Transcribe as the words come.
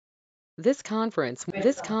This conference will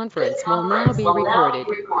now be recorded.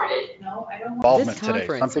 This Involvement today.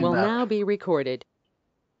 conference will now be recorded.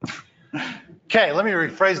 Okay, let me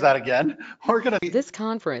rephrase that again. We're gonna. This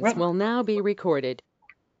conference will now be recorded.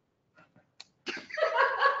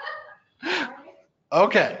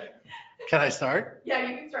 Okay, can I start? Yeah,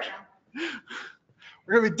 you can start now.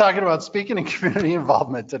 We're gonna be talking about speaking and community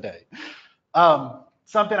involvement today.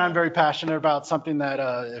 Something I'm very passionate about, something that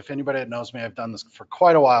if anybody that knows me, I've done this for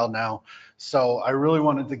quite a while now. So I really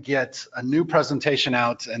wanted to get a new presentation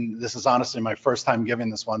out, and this is honestly my first time giving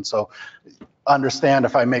this one. So understand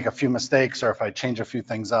if I make a few mistakes or if I change a few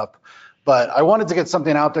things up. But I wanted to get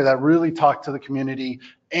something out there that really talked to the community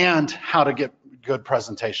and how to get good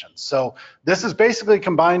presentations. So this is basically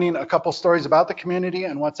combining a couple stories about the community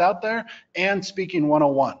and what's out there and speaking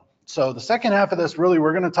 101. So the second half of this, really,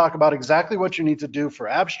 we're going to talk about exactly what you need to do for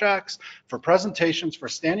abstracts, for presentations, for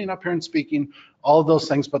standing up here and speaking, all of those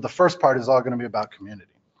things. But the first part is all going to be about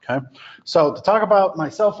community. Okay. So to talk about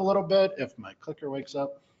myself a little bit, if my clicker wakes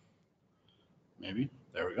up, maybe,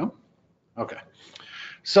 there we go. Okay.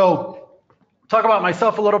 So talk about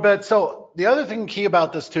myself a little bit. So the other thing key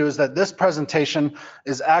about this too is that this presentation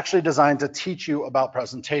is actually designed to teach you about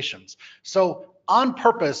presentations. So on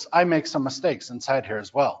purpose, I make some mistakes inside here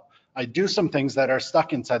as well. I do some things that are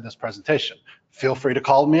stuck inside this presentation. Feel free to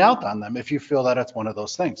call me out on them if you feel that it's one of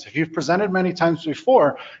those things. If you've presented many times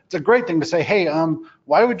before, it's a great thing to say, hey,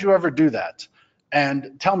 why would you ever do that?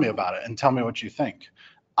 And tell me about it and tell me what you think.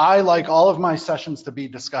 I like all of my sessions to be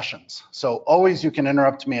discussions. So always you can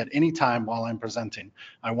interrupt me at any time while I'm presenting.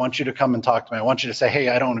 I want you to come and talk to me. I want you to say, hey,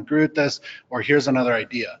 I don't agree with this, or here's another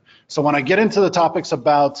idea. So when I get into the topics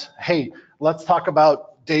about, hey, let's talk about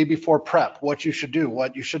day before prep, what you should do,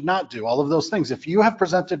 what you should not do, all of those things. If you have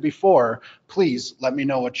presented before, please let me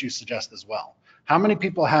know what you suggest as well. How many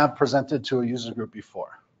people have presented to a user group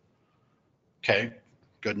before? Okay.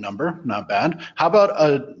 Good number, not bad. How about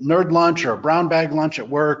a nerd lunch or a brown bag lunch at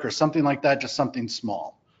work or something like that, just something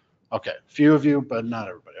small? Okay, few of you, but not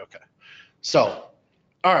everybody, okay. So,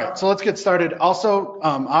 all right, so let's get started. Also,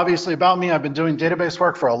 obviously about me, I've been doing database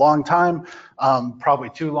work for a long time,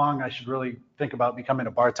 probably too long. I should really think about becoming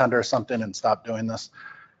a bartender or something and stop doing this.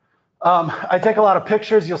 I take a lot of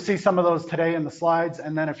pictures. You'll see some of those today in the slides.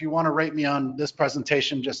 And then if you want to rate me on this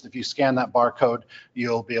presentation, just if you scan that barcode,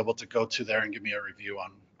 you'll be able to go to there and give me a review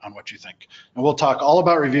on what you think. And we'll talk all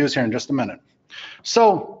about reviews here in just a minute.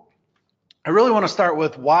 So I really want to start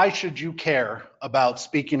with why should you care about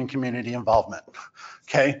speaking and community involvement?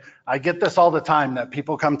 Okay, I get this all the time that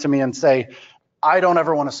people come to me and say, I don't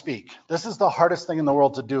ever want to speak. This is the hardest thing in the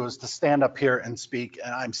world to do, is to stand up here and speak.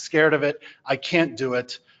 And I'm scared of it. I can't do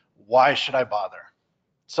it. Why should I bother?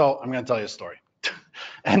 So I'm going to tell you a story.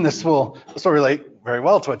 And this will relate very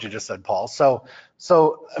well to what you just said, Paul. So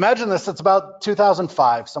imagine this, it's about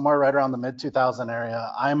 2005, somewhere right around the mid-2000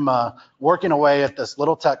 area. I'm working away at this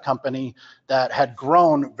little tech company that had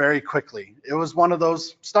grown very quickly. It was one of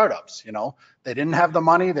those startups, you know. They didn't have the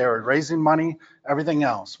money, they were raising money, everything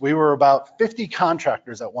else. We were about 50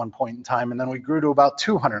 contractors at one point in time, and then we grew to about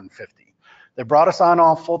 250. They brought us on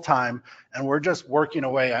all full time, and we're just working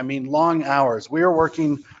away. I mean, long hours. We were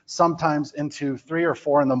working sometimes into 3 or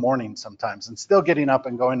 4 in the morning sometimes, and still getting up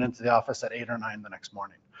and going into the office at 8 or 9 the next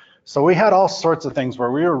morning. So we had all sorts of things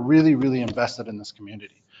where we were really, really invested in this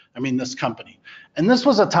community. I mean, this company. And this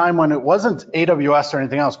was a time when it wasn't AWS or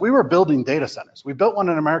anything else. We were building data centers. We built one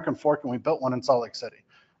in American Fork, and we built one in Salt Lake City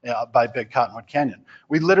by Big Cottonwood Canyon.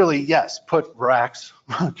 We literally, yes, put racks,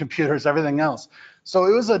 computers, everything else. So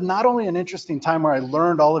it was not only an interesting time where I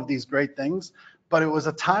learned all of these great things, but it was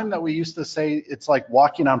a time that we used to say it's like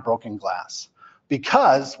walking on broken glass.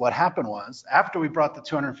 Because what happened was, after we brought the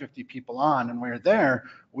 250 people on and we were there,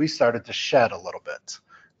 we started to shed a little bit.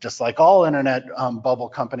 Just like all internet bubble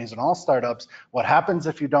companies and all startups, what happens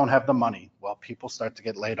if you don't have the money? Well, people start to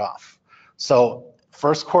get laid off. So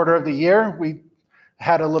first quarter of the year, we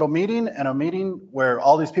had a little meeting, and a meeting where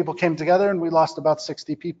all these people came together, and we lost about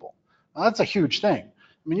 60 people. Now, that's a huge thing.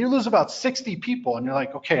 I mean, you lose about 60 people and you're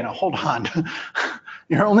like, okay, now hold on.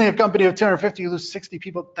 You're only a company of 250, you lose 60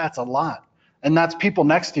 people, that's a lot. And that's people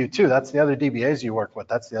next to you too. That's the other DBAs you work with.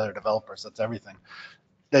 That's the other developers, that's everything.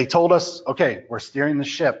 They told us, okay, we're steering the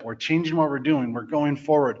ship. We're changing what we're doing. We're going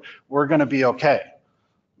forward. We're gonna be okay.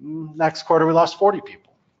 Next quarter, we lost 40 people.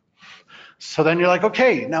 So then you're like,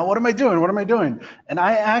 okay, now what am I doing? What am I doing? And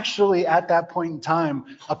I actually, at that point in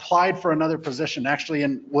time, applied for another position, actually,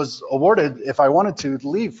 and was awarded, if I wanted to,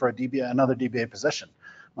 leave for another DBA position.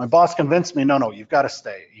 My boss convinced me, no, you've got to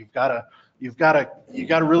stay. You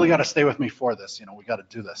really got to stay with me for this. You know, we got to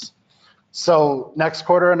do this. So next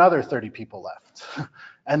quarter, another 30 people left.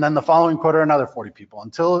 And then the following quarter, another 40 people,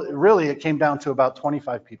 until really it came down to about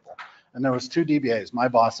 25 people. And there was 2 DBAs, my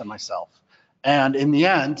boss and myself. And in the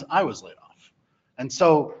end, I was laid off. And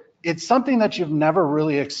so it's something that you've never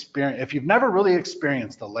really experienced. If you've never really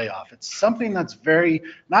experienced a layoff, it's something that's very,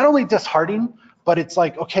 not only disheartening, but it's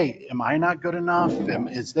like, okay, am I not good enough?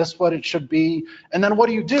 Is this what it should be? And then what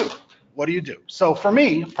do you do? What do you do? So for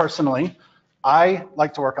me personally, I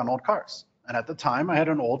like to work on old cars. And at the time I had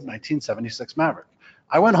an old 1976 Maverick.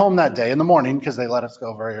 I went home that day in the morning because they let us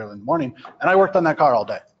go very early in the morning, and I worked on that car all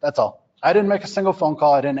day. That's all. I didn't make a single phone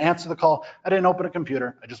call. I didn't answer the call. I didn't open a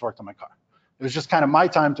computer. I just worked on my car. It was just kind of my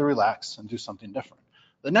time to relax and do something different.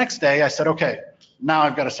 The next day I said, okay, now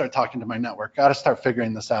I've got to start talking to my network, got to start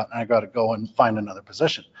figuring this out, and I got to go and find another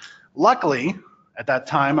position. Luckily, at that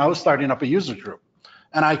time, I was starting up a users group,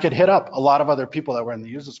 and I could hit up a lot of other people that were in the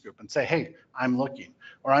users group and say, hey, I'm looking,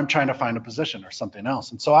 or I'm trying to find a position or something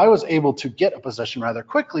else. And so I was able to get a position rather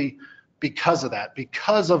quickly because of that,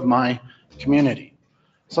 because of my community.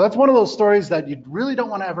 So that's one of those stories that you really don't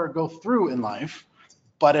want to ever go through in life,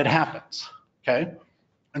 but it happens, okay?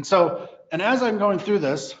 And so, and as I'm going through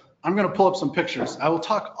this, I'm going to pull up some pictures. I will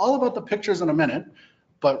talk all about the pictures in a minute,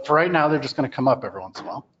 but for right now, they're just going to come up every once in a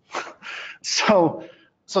while.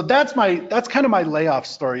 So that's kind of my layoff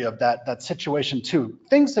story of that situation too.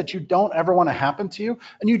 Things that you don't ever want to happen to you,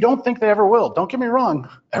 and you don't think they ever will. Don't get me wrong.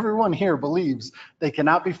 Everyone here believes they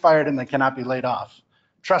cannot be fired and they cannot be laid off.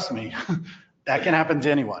 Trust me, that can happen to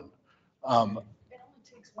anyone. It only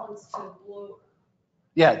takes once to blow.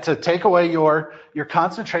 Yeah, to take away your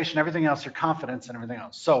concentration, everything else, your confidence and everything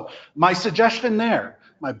else. So my suggestion there,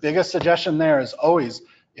 my biggest suggestion there is always,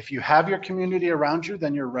 if you have your community around you,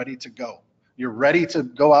 then you're ready to go. You're ready to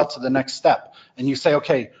go out to the next step. And you say,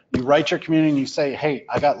 okay, you write your community and you say, hey,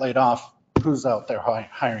 I got laid off. Who's out there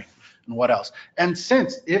hiring and what else? And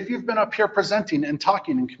since if you've been up here presenting and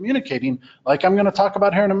talking and communicating, like I'm going to talk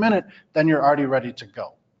about here in a minute, then you're already ready to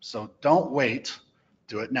go. So don't wait,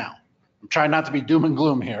 do it now. I'm trying not to be doom and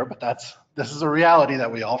gloom here, but this is a reality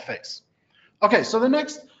that we all face. Okay, so the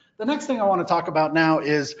next thing I want to talk about now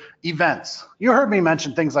is events. You heard me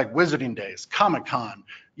mention things like Wizarding Days, Comic-Con,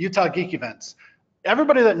 Utah Geek events.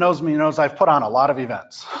 Everybody that knows me knows I've put on a lot of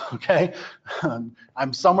events, okay?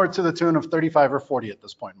 I'm somewhere to the tune of 35 or 40 at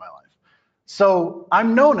this point in my life. So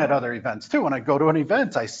I'm known at other events too. When I go to an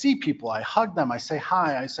event, I see people, I hug them, I say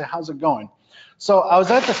hi, I say, how's it going? So I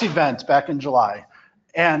was at this event back in July,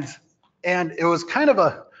 and it was kind of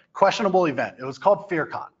a questionable event. It was called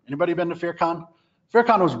FearCon. Anybody been to FearCon?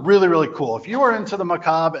 FearCon was really, really cool. If you were into the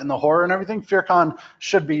macabre and the horror and everything, FearCon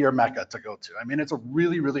should be your mecca to go to. I mean, it's a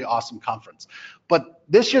really, really awesome conference. But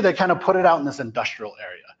this year they kind of put it out in this industrial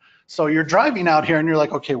area. So you're driving out here and you're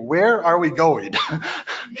like, okay, where are we going?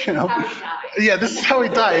 You know? Yeah, this is how we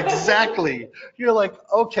die, exactly. You're like,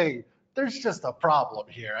 okay, there's just a problem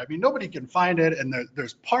here. I mean, nobody can find it, and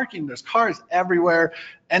there's parking, there's cars everywhere,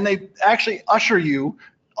 and they actually usher you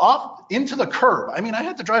off into the curb. I mean, I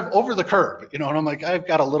had to drive over the curb, you know, and I'm like, I've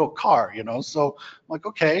got a little car, you know, so I'm like,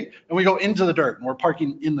 okay, and we go into the dirt, and we're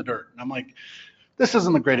parking in the dirt, and I'm like, this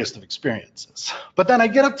isn't the greatest of experiences. But then I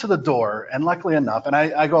get up to the door, and luckily enough, and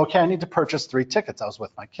I go, okay, I need to purchase 3 tickets. I was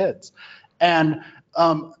with my kids, and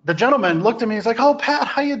the gentleman looked at me, he's like, oh, Pat,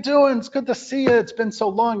 how you doing? It's good to see you. It's been so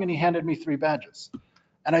long. And he handed me 3 badges.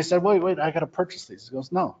 And I said, wait, I got to purchase these. He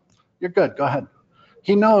goes, no, you're good. Go ahead.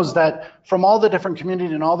 He knows that from all the different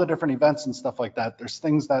community and all the different events and stuff like that, there's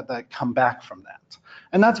things that come back from that.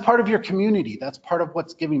 And that's part of your community. That's part of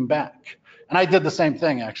what's giving back. And I did the same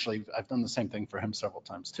thing, actually. I've done the same thing for him several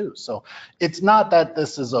times too. So it's not that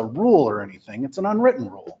this is a rule or anything. It's an unwritten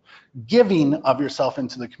rule. Giving of yourself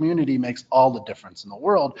into the community makes all the difference in the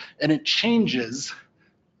world, and it changes,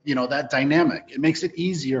 you know, that dynamic. It makes it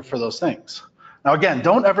easier for those things. Now, again,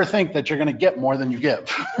 don't ever think that you're going to get more than you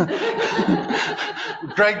give.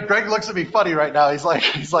 Greg looks at me funny right now. He's like,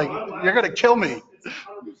 you're going to kill me. It's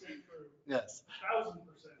 100% true. Yes. 1000%.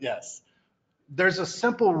 Yes. There's a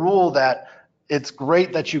simple rule that it's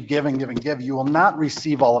great that you give and give and give. You will not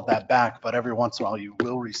receive all of that back, but every once in a while you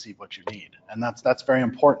will receive what you need. And that's very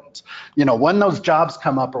important. You know, when those jobs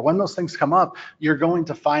come up or when those things come up, you're going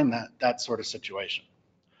to find that sort of situation.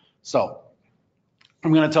 So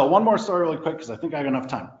I'm going to tell one more story really quick because I think I have enough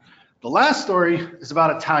time. The last story is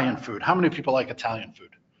about Italian food. How many people like Italian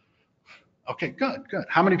food? Okay, good.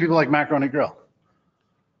 How many people like macaroni grill?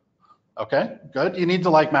 Okay, good. You need to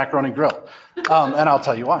like macaroni grill. And I'll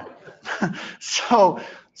tell you why. So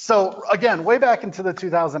again, way back into the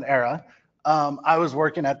 2000 era, I was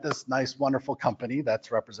working at this nice, wonderful company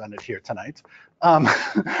that's represented here tonight.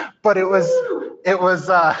 But it was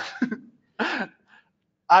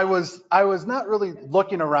I was not really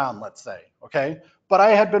looking around, let's say, okay? But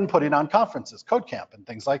I had been putting on conferences, Code Camp and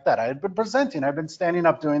things like that. I had been presenting, I'd been standing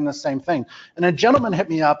up doing the same thing. And a gentleman hit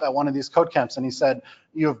me up at one of these Code Camps and he said,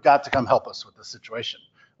 you've got to come help us with this situation.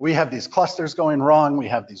 We have these clusters going wrong. We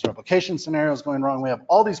have these replication scenarios going wrong. We have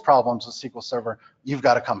all these problems with SQL Server. You've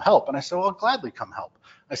got to come help. And I said, well, I'll gladly come help.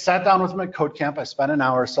 I sat down with him at Code Camp. I spent an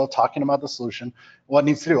hour or so talking about the solution, what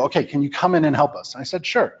needs to do. Okay, can you come in and help us? And I said,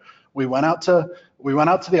 sure. We went out to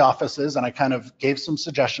the offices and I kind of gave some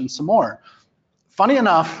suggestions, some more. Funny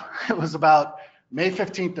enough, it was about May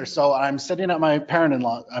 15th or so. I'm sitting at my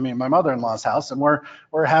my mother-in-law's house, and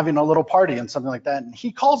we're having a little party and something like that. And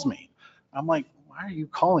he calls me. I'm like, why are you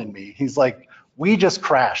calling me? He's like, we just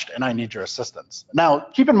crashed and I need your assistance. Now,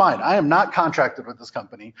 keep in mind, I am not contracted with this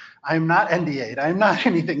company. I am not NDA'd. I am not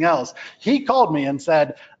anything else. He called me and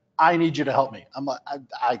said, I need you to help me. I'm like,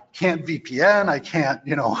 I can't VPN. I can't,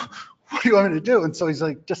 what do you want me to do? And so he's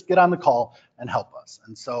like, just get on the call and help us.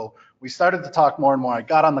 And so we started to talk more and more. I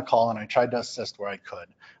got on the call and I tried to assist where I could.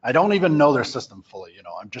 I don't even know their system fully.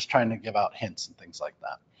 I'm just trying to give out hints and things like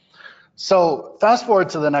that. So fast forward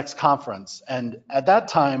to the next conference. And at that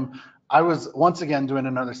time, I was once again doing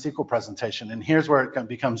another SQL presentation. And here's where it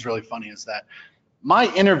becomes really funny is that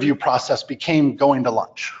my interview process became going to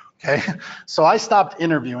lunch. Okay. So I stopped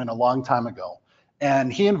interviewing a long time ago.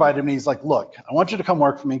 And he invited me. He's like, look, I want you to come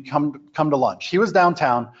work for me. Come to lunch. He was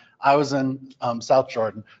downtown. I was in South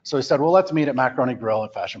Jordan. So he said, well, let's meet at Macaroni Grill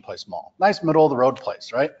at Fashion Place Mall. Nice middle of the road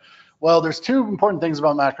place, right? Well, there's two important things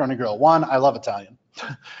about Macaroni Grill. One, I love Italian.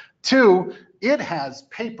 Two, it has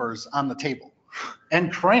papers on the table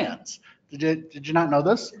and crayons. Did you not know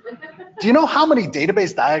this? Do you know how many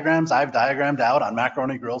database diagrams I've diagrammed out on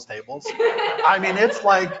Macaroni Grill's tables? I mean, it's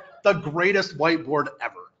like the greatest whiteboard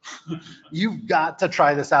ever. You've got to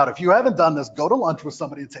try this out. If you haven't done this, go to lunch with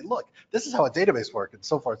somebody and say, look, this is how a database works and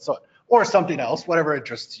so forth, or something else, whatever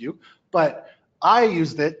interests you. But I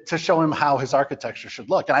used it to show him how his architecture should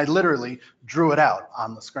look. And I literally drew it out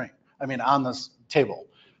on the screen, on this table.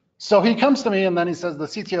 So he comes to me and then he says, the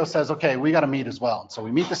CTO says, okay, we got to meet as well. And so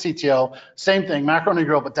we meet the CTO, same thing, Macaroni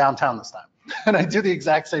Grill, but downtown this time. And I do the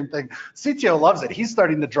exact same thing. CTO loves it. He's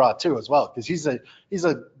starting to draw too as well, because he's a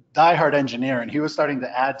diehard engineer, and he was starting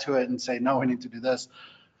to add to it and say, no, we need to do this.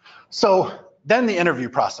 So then the interview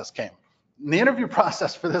process came. And the interview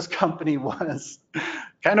process for this company was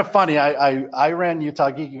kind of funny. I ran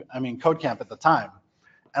Code Camp at the time,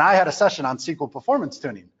 and I had a session on SQL performance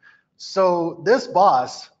tuning. So this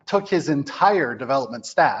boss took his entire development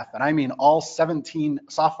staff, and I mean all 17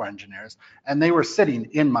 software engineers, and they were sitting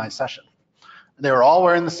in my session. They were all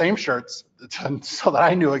wearing the same shirts so that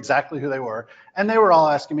I knew exactly who they were. And they were all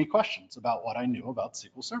asking me questions about what I knew about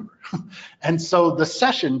SQL Server. And so the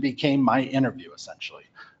session became my interview, essentially.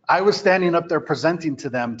 I was standing up there presenting to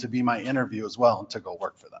them to be my interview as well and to go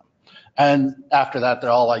work for them. And after that, they're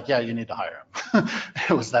all like, yeah, you need to hire him.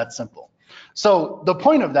 It was that simple. So the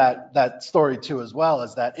point of that story too as well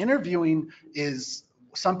is that interviewing is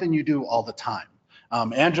something you do all the time.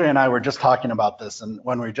 Andrea and I were just talking about this, and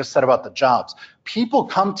when we just said about the jobs, people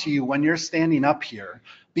come to you when you're standing up here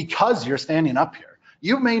because you're standing up here.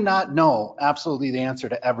 You may not know absolutely the answer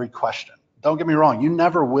to every question. Don't get me wrong, you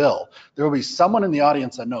never will. There will be someone in the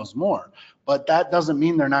audience that knows more, but that doesn't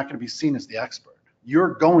mean they're not going to be seen as the expert.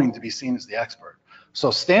 You're going to be seen as the expert. So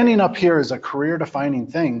standing up here is a career-defining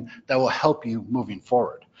thing that will help you moving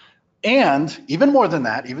forward. And even more than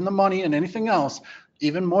that, even the money and anything else,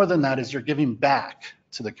 even more than that is you're giving back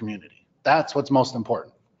to the community. That's what's most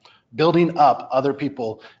important. Building up other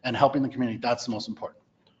people and helping the community, that's the most important.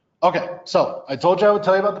 Okay, so I told you I would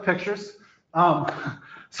tell you about the pictures.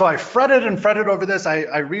 So I fretted and fretted over this.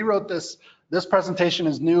 I rewrote this. This presentation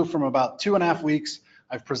is new from about 2.5 weeks.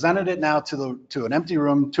 I've presented it now to an empty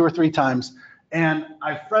room 2 or 3 times, and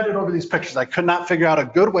I fretted over these pictures. I could not figure out a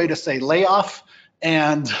good way to say layoff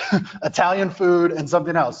and Italian food and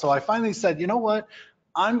something else. So I finally said, you know what?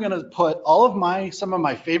 I'm gonna put all of some of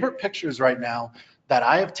my favorite pictures right now that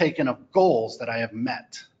I have taken of goals that I have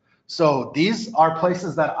met. So these are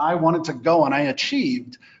places that I wanted to go and I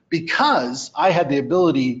achieved because I had the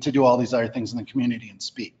ability to do all these other things in the community and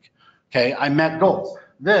speak. Okay, I met goals.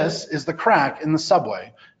 This is the crack in the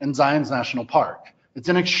subway in Zion's National Park. It's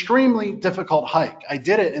an extremely difficult hike. I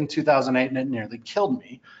did it in 2008 and it nearly killed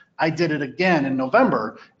me. I did it again in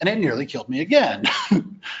November and it nearly killed me again.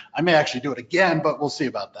 I may actually do it again, but we'll see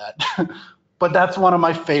about that. But that's one of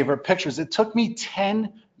my favorite pictures. It took me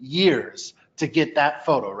 10 years to get that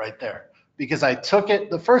photo right there because I took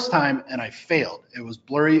it the first time and I failed. It was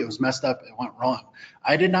blurry, it was messed up, it went wrong.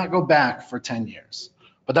 I did not go back for 10 years,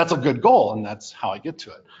 but that's a good goal and that's how I get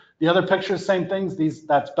to it. The other pictures, same things.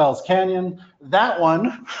 That's Bell's Canyon. That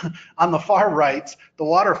one on the far right, the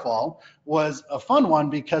waterfall, was a fun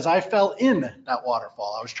one because I fell in that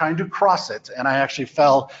waterfall. I was trying to cross it and I actually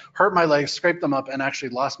fell, hurt my legs, scraped them up, and actually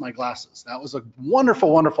lost my glasses. That was a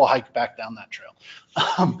wonderful, wonderful hike back down that trail.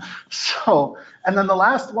 And then the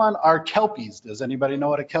last one are kelpies. Does anybody know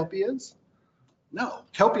what a kelpie is? No.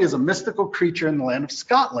 Kelpie is a mystical creature in the land of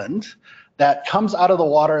Scotland that comes out of the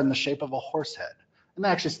water in the shape of a horse head. And they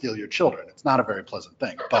actually steal your children. It's not a very pleasant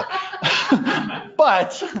thing, but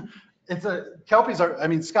kelpies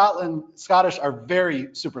are, Scottish are very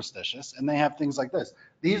superstitious, and they have things like this.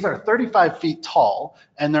 These are 35 feet tall,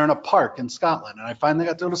 and they're in a park in Scotland. And I finally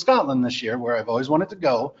got to go to Scotland this year, where I've always wanted to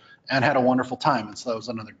go, and had a wonderful time. And so that was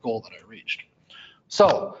another goal that I reached.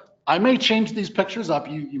 So I may change these pictures up.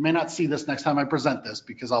 You may not see this next time I present this,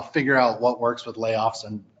 because I'll figure out what works with layoffs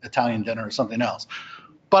and Italian dinner or something else.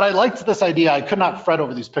 But I liked this idea. I could not fret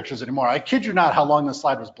over these pictures anymore. I kid you not how long this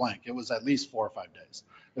slide was blank. It was at least 4 or 5 days.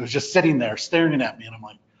 It was just sitting there staring at me, and I'm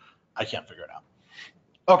like, I can't figure it out.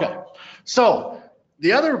 Okay, so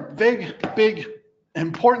the other big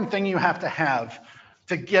important thing you have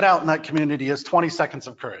to get out in that community is 20 seconds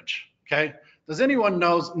of courage, okay? Does anyone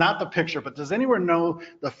know, not the picture, but does anyone know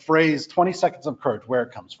the phrase 20 seconds of courage, where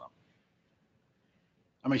it comes from?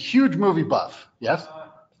 I'm a huge movie buff, yes?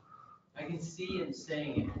 I can see him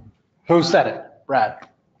saying it. Who said it? Brad.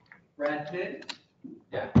 Brad Pitt?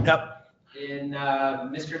 Yeah. Yep. In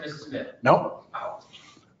Mr. and Mrs. Smith? Nope. Oh.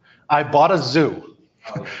 I bought a zoo.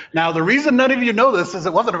 Oh. Now, the reason none of you know this is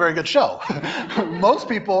it wasn't a very good show. Most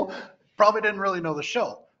people probably didn't really know the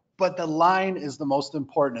show, but the line is the most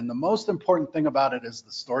important. And the most important thing about it is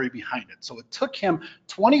the story behind it. So it took him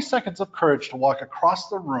 20 seconds of courage to walk across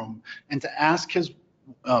the room and to ask his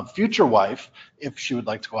future wife if she would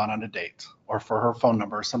like to go out on a date, or for her phone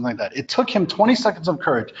number or something like that. It took him 20 seconds of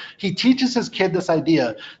courage. He teaches his kid this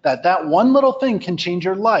idea that one little thing can change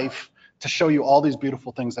your life, to show you all these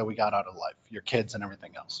beautiful things that we got out of life, your kids and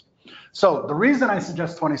everything else. So the reason I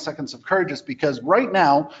suggest 20 seconds of courage is because right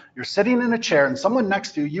now you're sitting in a chair and someone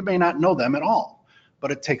next to you, you may not know them at all,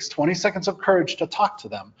 but it takes 20 seconds of courage to talk to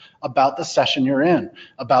them about the session you're in,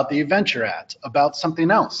 about the event you're at, about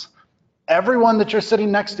something else. Everyone that you're sitting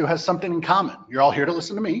next to has something in common. You're all here to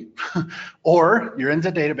listen to me, or you're into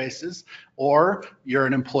databases, or you're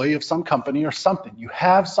an employee of some company or something. You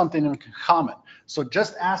have something in common. So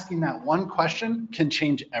just asking that one question can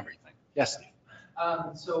change everything. Yes, Steve?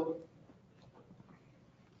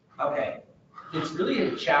 Okay, it's really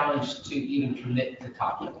a challenge to even commit to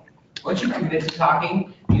talking. Once you commit to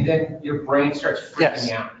talking, your brain starts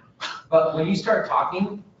freaking out. But when you start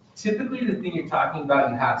talking, typically the thing you're talking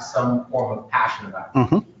about, you have some form of passion about it.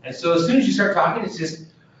 Mm-hmm. And so as soon as you start talking, it's just,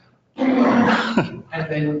 and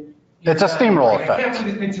then it's a steamroll effect. I can't believe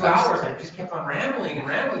it's been 2 hours. I just kept on rambling,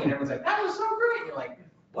 and everyone's like, that was so great. And you're like,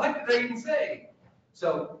 what did I even say?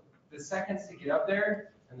 So the seconds to get up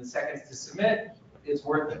there and the seconds to submit, it's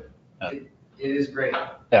worth it. It is great.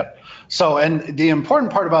 Yep. So, and the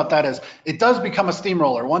important part about that is it does become a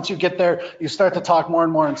steamroller. Once you get there, you start to talk more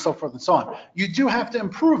and more and so forth and so on. You do have to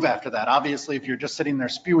improve after that. Obviously, if you're just sitting there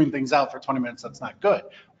spewing things out for 20 minutes, that's not good.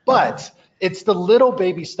 But it's the little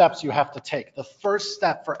baby steps you have to take. The first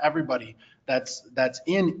step for everybody that's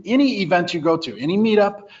in any event you go to, any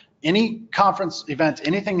meetup, any conference event,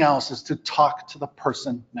 anything else, is to talk to the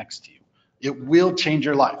person next to you. It will change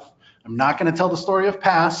your life. I'm not going to tell the story of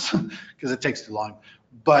PASS because it takes too long,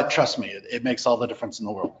 but trust me, it makes all the difference in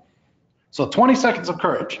the world. So 20 seconds of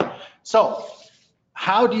courage. So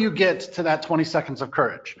how do you get to that 20 seconds of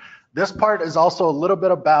courage? This part is also a little bit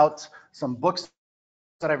about some books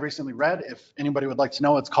that I've recently read. If anybody would like to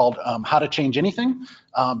know, it's called How to Change Anything.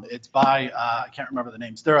 It's by, I can't remember the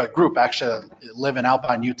names. They're a group, actually, live in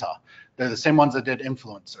Alpine, Utah. They're the same ones that did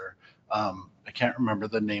Influencer. I can't remember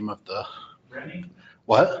the name of the... Randy?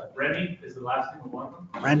 What? Randy is the last name of one of them.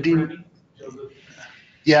 Randy?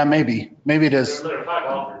 Yeah, maybe it is. There are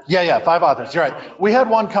 5 authors. Yeah, 5 authors. You're right. We had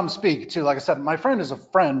one come speak too. Like I said, my friend is a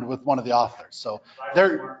friend with one of the authors. So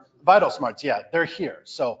they're Vital Smarts. Yeah, they're here.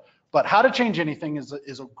 So, but How to Change Anything is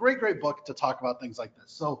a great book to talk about things like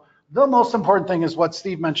this. So the most important thing is what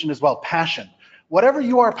Steve mentioned as well, passion. Whatever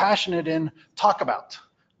you are passionate in, talk about.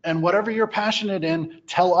 And whatever you're passionate in,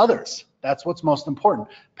 tell others. That's what's most important.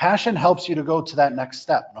 Passion helps you to go to that next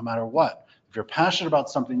step, no matter what. If you're passionate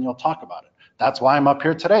about something, you'll talk about it. That's why I'm up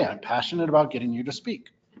here today. I'm passionate about getting you to speak.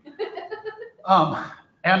 And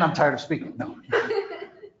I'm tired of speaking. No.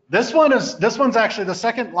 This one's actually, the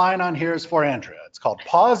second line on here is for Andrea. It's called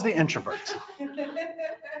Pause the Introvert.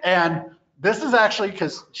 And This is actually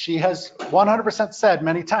because she has 100% said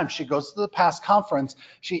many times, she goes to the past conference,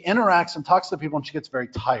 she interacts and talks to people and she gets very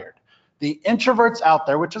tired. The introverts out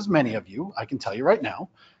there, which is many of you, I can tell you right now,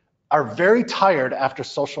 are very tired after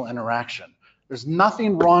social interaction. There's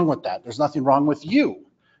nothing wrong with that. There's nothing wrong with you.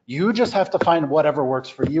 You just have to find whatever works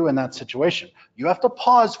for you in that situation. You have to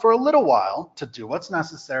pause for a little while to do what's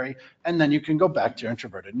necessary, and then you can go back to your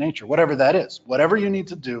introverted nature, whatever that is. Whatever you need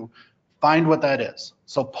to do, find what that is.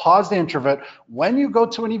 So pause the introvert. When you go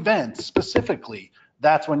to an event specifically,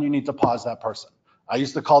 that's when you need to pause that person. I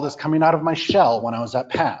used to call this coming out of my shell when I was at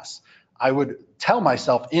PASS. I would tell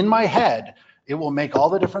myself in my head, it will make all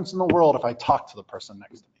the difference in the world if I talk to the person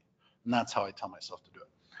next to me. And that's how I tell myself to do it.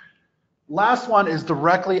 Last one is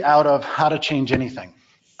directly out of How to Change Anything.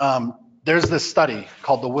 There's this study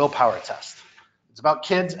called the willpower test. It's about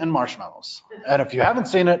kids and marshmallows. And if you haven't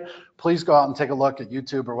seen it, please go out and take a look at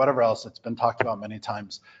YouTube or whatever else. It's been talked about many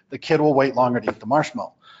times. The kid will wait longer to eat the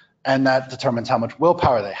marshmallow, and that determines how much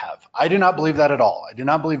willpower they have. I do not believe that at all. I do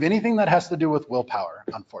not believe anything that has to do with willpower,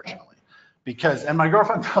 unfortunately. Because, and my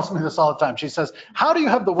girlfriend tells me this all the time. She says, how do you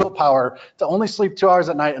have the willpower to only sleep 2 hours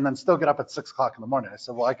at night and then still get up at 6 o'clock in the morning? I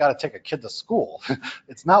said, well, I got to take a kid to school.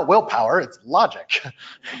 It's not willpower, it's logic.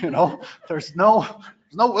 You know, there's no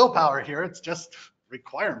willpower here. It's just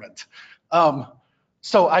requirement.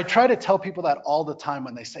 So I try to tell people that all the time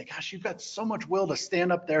when they say, gosh, you've got so much will to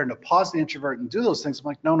stand up there and to pause the introvert and do those things. I'm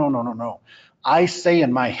like, no. I say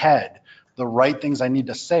in my head the right things I need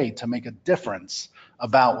to say to make a difference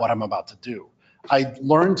about what I'm about to do. I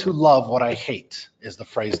learn to love what I hate is the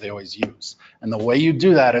phrase they always use. And the way you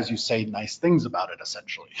do that is you say nice things about it,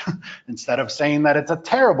 essentially. Instead of saying that it's a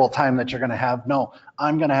terrible time that you're going to have, no,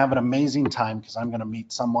 I'm going to have an amazing time because I'm going to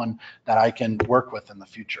meet someone that I can work with in the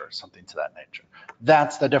future, or something to that nature.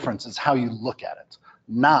 That's the difference, is how you look at it,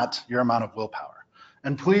 not your amount of willpower.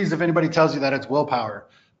 And please, if anybody tells you that it's willpower,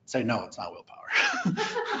 say, no, it's not willpower.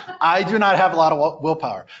 I do not have a lot of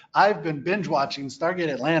willpower. I've been binge watching Stargate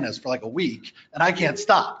Atlantis for like a week and I can't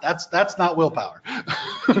stop. That's not willpower.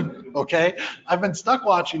 Okay? I've been stuck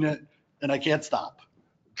watching it and I can't stop.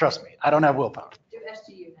 Trust me, I don't have willpower. Do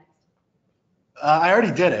SGU next. I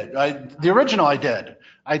already did it. The original I did.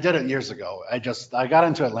 I did it years ago. I got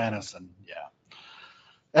into Atlantis and yeah.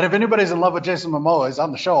 And if anybody's in love with Jason Momoa, he's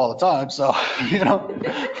on the show all the time, so, you know.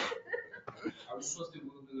 Are we supposed to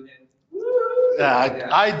woo-hoo him? Yeah,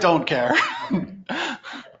 I don't care.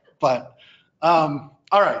 But, all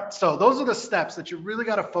right, so those are the steps that you really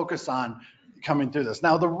got to focus on coming through this.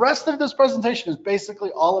 Now, the rest of this presentation is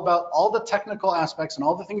basically all about all the technical aspects and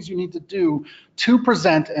all the things you need to do to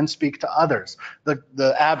present and speak to others.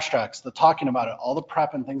 The abstracts, the talking about it, all the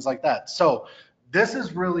prep and things like that. So this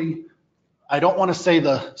is really, I don't want to say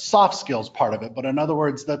the soft skills part of it, but in other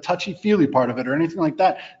words, the touchy-feely part of it or anything like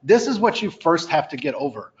that. This is what you first have to get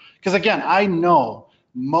over. Because again, I know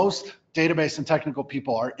most database and technical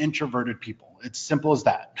people are introverted people. It's simple as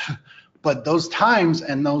that. But those times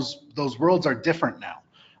and those worlds are different now.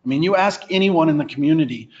 I mean, you ask anyone in the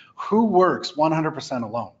community who works 100%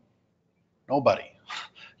 alone. Nobody.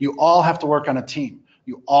 You all have to work on a team.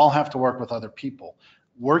 You all have to work with other people.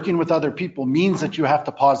 Working with other people means that you have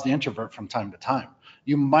to pause the introvert from time to time.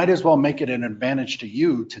 You might as well make it an advantage to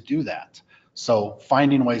you to do that. So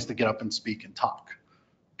finding ways to get up and speak and talk.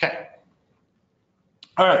 Okay.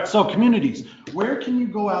 All right, so communities, where can you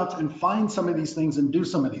go out and find some of these things and do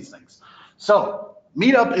some of these things? So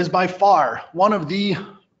Meetup is by far one of the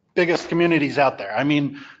biggest communities out there. I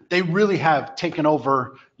mean, they really have taken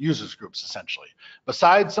over users groups essentially.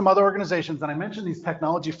 Besides some other organizations, and I mentioned these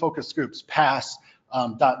technology focused groups, PASS,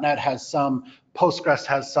 .NET has some, Postgres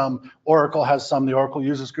has some, Oracle has some, the Oracle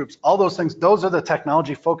users groups, all those things, those are the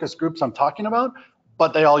technology focused groups I'm talking about,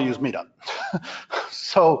 but they all use Meetup.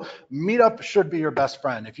 So Meetup should be your best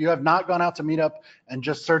friend. If you have not gone out to Meetup and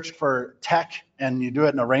just searched for tech and you do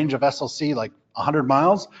it in a range of SLC like 100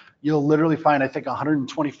 miles, you'll literally find, I think,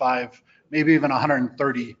 125, maybe even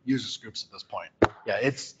 130 users groups at this point. Yeah,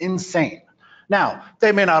 it's insane. Now,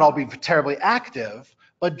 they may not all be terribly active,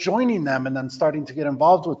 but joining them and then starting to get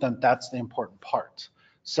involved with them, that's the important part.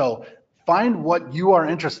 So find what you are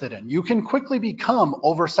interested in. You can quickly become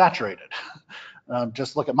oversaturated.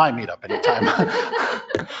 Just look at my Meetup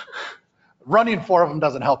anytime. Running 4 of them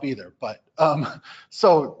doesn't help either, but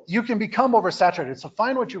so you can become oversaturated. So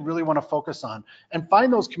find what you really want to focus on and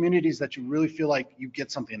find those communities that you really feel like you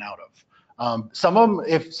get something out of. Some of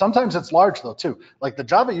them, sometimes it's large though too. Like the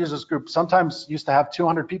Java users group sometimes used to have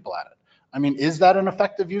 200 people at it. I mean, is that an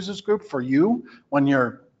effective users group for you when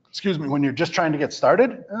you're, when you're just trying to get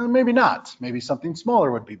started? Maybe not. Maybe something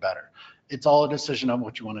smaller would be better. It's all a decision on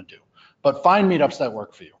what you want to do. but find meetups that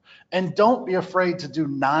work for you. And don't be afraid to do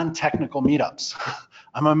non-technical meetups.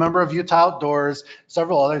 I'm a member of Utah Outdoors,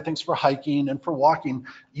 several other things for hiking and for walking.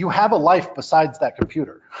 You have a life besides that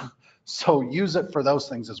computer. So use it for those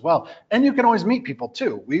things as well. And you can always meet people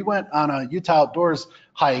too. We went on a Utah Outdoors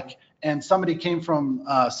hike and somebody came from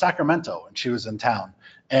Sacramento and she was in town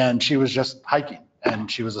and she was just hiking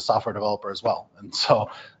and she was a software developer as well. And so,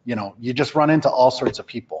 you know, you just run into all sorts of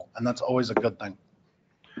people and that's always a good thing.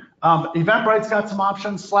 Eventbrite's got some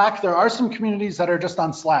options. Slack, there are some communities that are just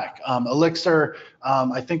on Slack. Elixir,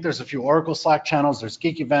 I think there's a few Oracle Slack channels. There's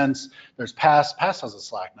Geek Events. There's Pass. Pass has a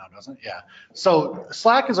Slack now, doesn't it? Yeah. So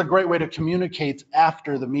Slack is a great way to communicate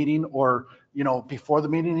after the meeting or, you know, before the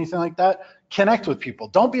meeting, anything like that. Connect with people.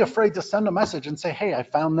 Don't be afraid to send a message and say, hey, I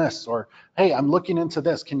found this, or hey, I'm looking into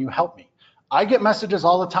this. Can you help me? I get messages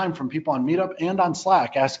all the time from people on Meetup and on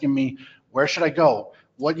Slack asking me, where should I go?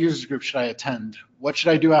 What users group should I attend? What should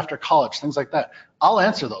I do after college? Things like that. I'll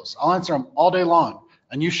answer those. I'll answer them all day long.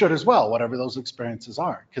 And you should as well, whatever those experiences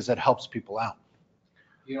are, because it helps people out.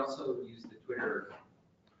 You can also use the Twitter.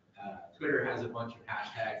 Twitter has a bunch of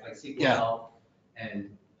hashtags like SQL Yeah. help,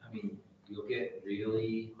 and I mean, you'll get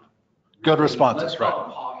really Good responses, let's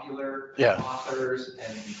call it popular authors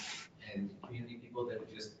and community people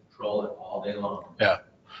that just troll it all day long. Yeah.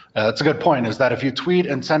 That's a good point, is that if you tweet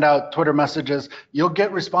and send out Twitter messages, you'll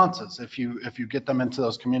get responses if you get them into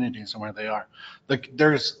those communities and where they are.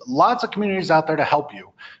 There's lots of communities out there to help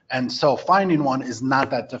you. And so finding one is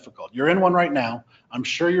not that difficult. You're in one right now. I'm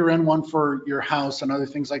sure you're in one for your house and other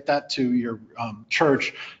things like that too, your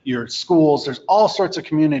church, your schools. There's all sorts of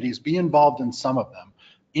communities. Be involved in some of them,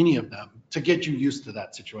 any of them, to get you used to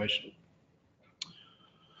that situation.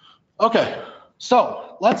 Okay,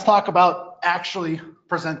 so let's talk about actually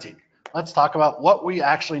presenting. Let's talk about what we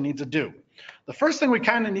actually need to do. The first thing we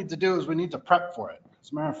kind of need to do is we need to prep for it.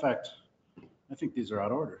 As a matter of fact, I think these are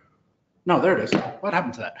out of order. No, there it is. What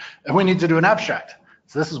happened to that? And we need to do an abstract.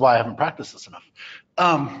 So this is why I haven't practiced this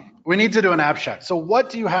enough. We need to do an abstract. So what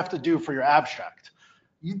do you have to do for your abstract?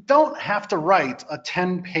 You don't have to write a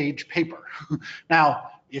 10-page paper. Now,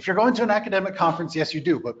 if you're going to an academic conference, yes, you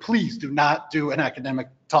do, but please do not do an academic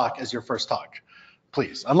talk as your first talk.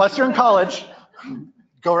 Please, unless you're in college,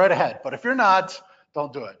 go right ahead. But if you're not,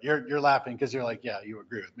 don't do it. You're laughing because you're like, yeah, you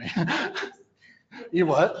agree with me. You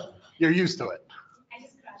what? You're used to it.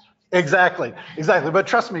 Exactly. But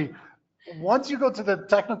trust me, once you go to the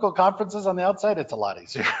technical conferences on the outside, it's a lot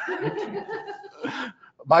easier.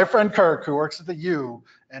 My friend Kirk, who works at the U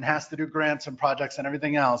and has to do grants and projects and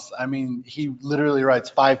everything else, I mean, he literally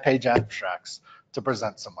writes 5-page abstracts to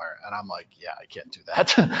present somewhere. And I'm like, yeah, I can't do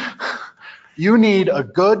that. You need a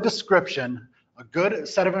good description, a good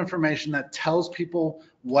set of information that tells people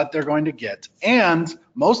what they're going to get. And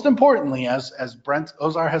most importantly, as Brent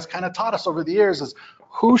Ozar has kind of taught us over the years, is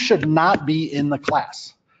who should not be in the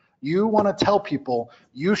class. You want to tell people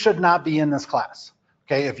you should not be in this class.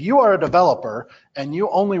 Okay, if you are a developer and you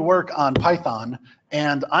only work on Python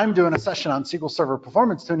and I'm doing a session on SQL Server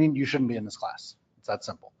performance tuning, you shouldn't be in this class. It's that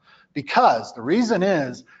simple. Because the reason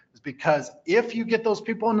is because if you get those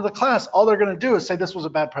people into the class, all they're going to do is say this was a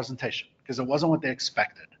bad presentation because it wasn't what they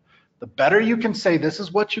expected. The better you can say this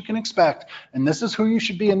is what you can expect and this is who you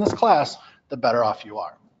should be in this class, the better off you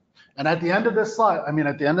are. And at the end of this slide,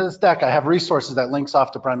 at the end of this deck, I have resources that links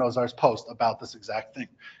off to Brent Ozar's post about this exact thing.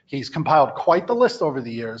 He's compiled quite the list over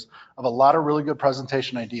the years of a lot of really good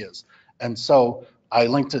presentation ideas. And so I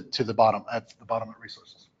linked it to the bottom at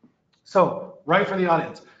resources. So right for the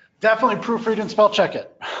audience, definitely proofread and spell check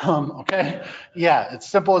it. Okay, yeah, it's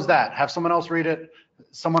simple as that. Have someone else read it,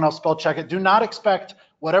 someone else spell check it. Do not expect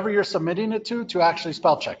whatever you're submitting it to actually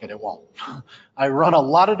spell check it. It won't. I run a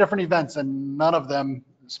lot of different events and none of them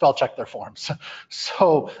spell check their forms.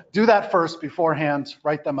 So do that first beforehand,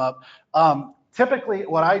 write them up. Typically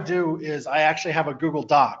what I do is I actually have a Google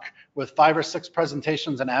Doc with 5 or 6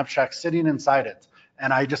 presentations and abstracts sitting inside it.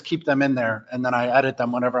 And I just keep them in there and then I edit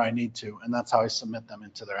them whenever I need to. And that's how I submit them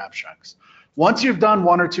into their abstracts. Once you've done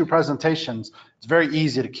 1 or 2 presentations, it's very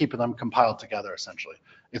easy to keep them compiled together essentially.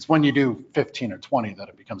 It's when you do 15 or 20 that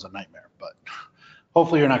it becomes a nightmare, but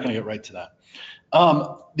hopefully you're not gonna get right to that.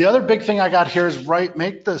 The other big thing I got here is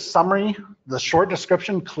make the summary, the short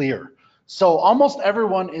description clear. So almost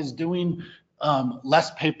everyone is doing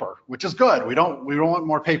less paper, which is good. We don't want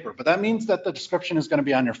more paper, but that means that the description is going to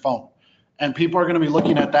be on your phone. And people are going to be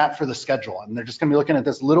looking at that for the schedule. And they're just going to be looking at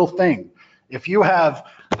this little thing. If you have,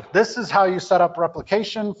 this is how you set up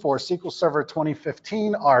replication for SQL Server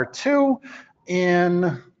 2015 R2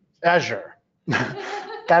 in Azure.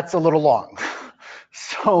 That's a little long.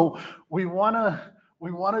 So we want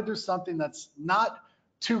to do something that's not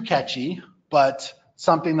too catchy, but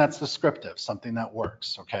something that's descriptive, something that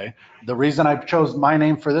works, okay? The reason I chose my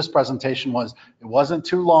name for this presentation was it wasn't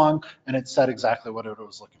too long and it said exactly what it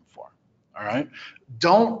was looking for, all right?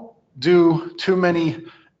 Don't do too many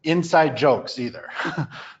inside jokes either.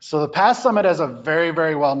 So the Past Summit has a very,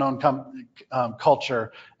 very well-known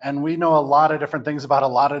culture, and we know a lot of different things about a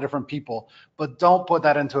lot of different people, but don't put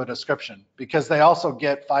that into a description because they also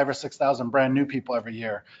get 5,000 or 6,000 brand new people every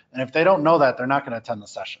year. And if they don't know that, they're not going to attend the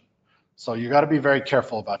session. So you got to be very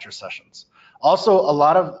careful about your sessions. Also,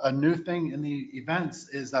 a new thing in the events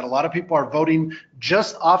is that a lot of people are voting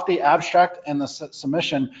just off the abstract and the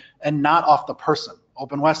submission and not off the person.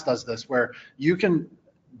 Open West does this where you can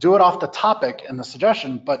do it off the topic and the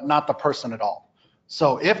suggestion, but not the person at all.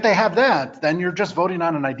 So if they have that, then you're just voting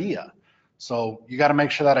on an idea. So you got to make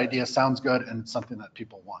sure that idea sounds good and it's something that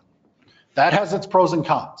people want. That has its pros and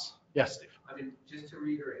cons. Yes, Steve. I mean, just to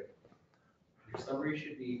reiterate, your summary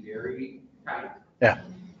should be very tight. Yeah.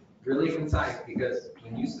 Really concise, because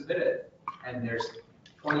when you submit it and there's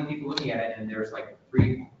 20 people looking at it and there's like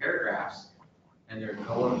 3 paragraphs and they're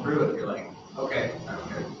going through it, you're like, okay, I don't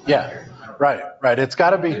care. Yeah. Right. It's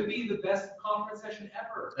got to It be. could be the best conference session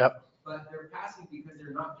ever. Yep. But they're passing because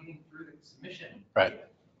they're not getting through the submission. Right.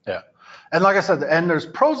 Yeah. And like I said, and there's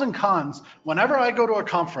pros and cons. Whenever I go to a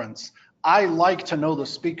conference, I like to know the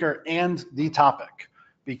speaker and the topic,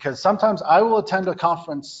 because sometimes I will attend a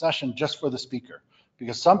conference session just for the speaker,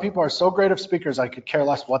 because some people are so great of speakers, I could care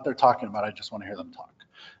less what they're talking about. I just want to hear them talk.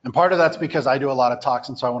 And part of that's because I do a lot of talks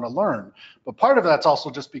and so I want to learn. But part of that's also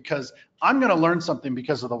just because I'm going to learn something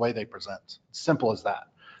because of the way they present. Simple as that.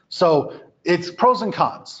 So it's pros and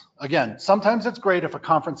cons. Again, sometimes it's great if a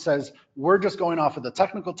conference says, we're just going off of the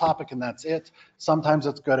technical topic and that's it. Sometimes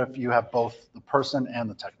it's good if you have both the person and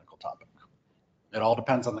the technical topic. It all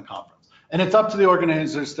depends on the conference. And it's up to the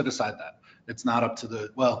organizers to decide that. It's not up to the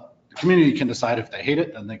community can decide. If they hate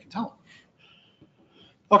it, then they can tell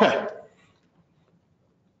them. Okay.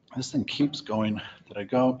 This thing keeps going. Did I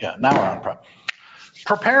go? Yeah, now we're on prep.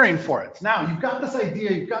 Preparing for it. Now you've got this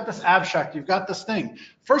idea, you've got this abstract, you've got this thing.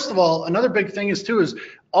 First of all, another big thing is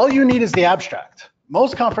all you need is the abstract.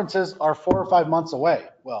 Most conferences are 4 or 5 months away.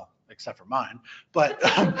 Well, except for mine, but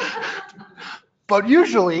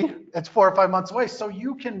usually it's 4 or 5 months away. So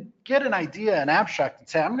you can get an idea, an abstract, and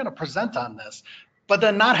say, I'm going to present on this, but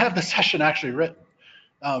then not have the session actually written.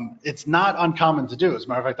 It's not uncommon to do. As a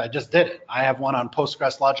matter of fact, I just did it. I have one on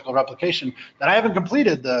Postgres logical replication that I haven't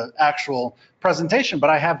completed the actual presentation,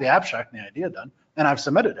 but I have the abstract and the idea done, and I've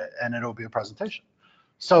submitted it, and it'll be a presentation.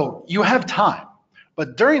 So you have time.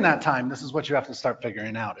 But during that time, this is what you have to start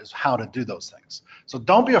figuring out, is how to do those things. So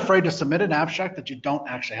don't be afraid to submit an abstract that you don't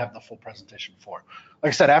actually have the full presentation for.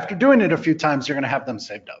 Like I said, after doing it a few times, you're going to have them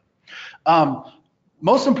saved up.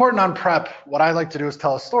 Most important on prep, what I like to do is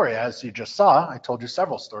tell a story. As you just saw, I told you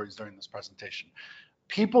several stories during this presentation.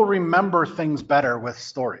 People remember things better with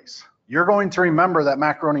stories. You're going to remember that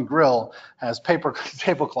Macaroni Grill has paper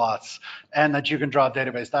tablecloths and that you can draw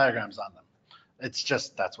database diagrams on them. It's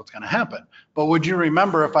just, that's what's going to happen. But would you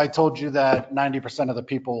remember if I told you that 90% of the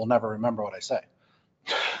people will never remember what I say?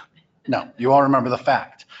 No, you won't remember the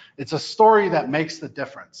fact. It's a story that makes the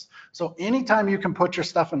difference. So anytime you can put your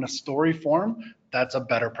stuff in a story form, that's a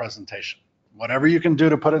better presentation. Whatever you can do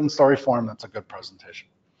to put it in story form, that's a good presentation.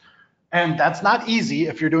 And that's not easy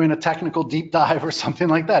if you're doing a technical deep dive or something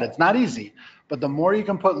like that. It's not easy, but the more you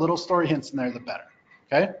can put little story hints in there, the better,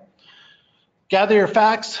 okay? Gather your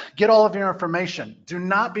facts, get all of your information. Do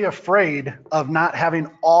not be afraid of not having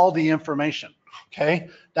all the information, okay?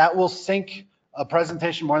 That will sink a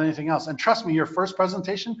presentation more than anything else. And trust me, your first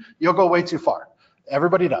presentation, you'll go way too far.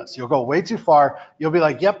 Everybody does. You'll go way too far. You'll be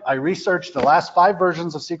like, yep, I researched the last 5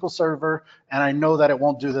 versions of SQL Server, and I know that it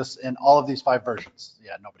won't do this in all of these 5 versions.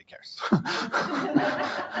 Yeah, nobody cares.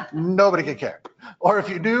 Nobody could care. Or if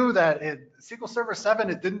you knew that in SQL Server 7,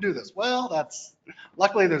 it didn't do this. Well,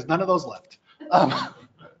 luckily there's none of those left.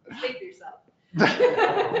 Think for yourself.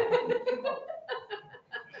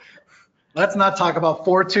 Let's not talk about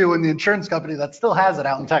 4.2 in the insurance company that still has it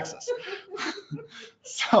out in Texas.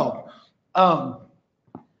 So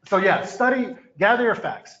yeah, study, gather your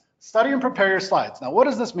facts, study and prepare your slides. Now, what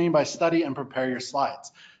does this mean by study and prepare your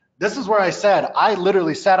slides? This is where I said, I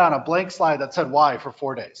literally sat on a blank slide that said why for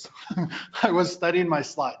 4 days. I was studying my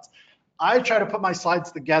slides. I try to put my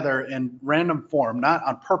slides together in random form, not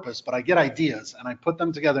on purpose, but I get ideas and I put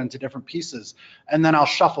them together into different pieces, and then I'll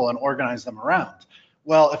shuffle and organize them around.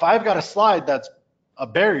 Well, if I've got a slide that's a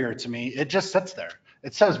barrier to me, it just sits there.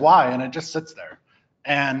 It says why, and it just sits there.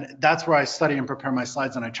 And that's where I study and prepare my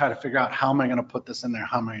slides, and I try to figure out how am I going to put this in there,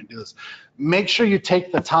 how am I going to do this. Make sure you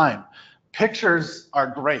take the time. Pictures are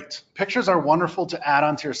great. Pictures are wonderful to add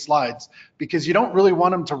onto your slides because you don't really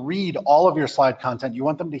want them to read all of your slide content. You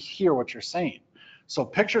want them to hear what you're saying. So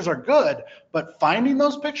pictures are good, but finding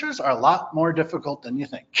those pictures are a lot more difficult than you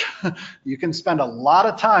think. You can spend a lot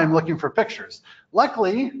of time looking for pictures.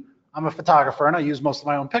 Luckily, I'm a photographer and I use most of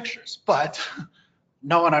my own pictures, but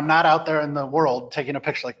knowing I'm not out there in the world taking a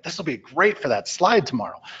picture like, this will be great for that slide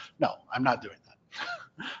tomorrow. No, I'm not doing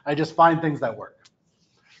that. I just find things that work.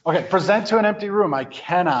 Okay, present to an empty room. I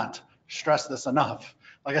cannot stress this enough.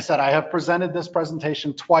 Like I said, I have presented this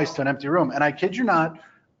presentation twice to an empty room, and I kid you not,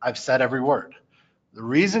 I've said every word. The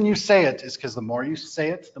reason you say it is because the more you say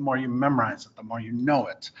it, the more you memorize it, the more you know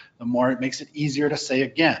it, the more it makes it easier to say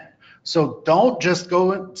again. So don't just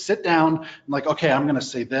go and sit down and like, okay, I'm going to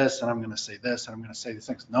say this and I'm going to say this and I'm going to say these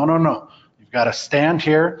things. No, no, no. You've got to stand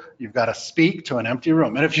here. You've got to speak to an empty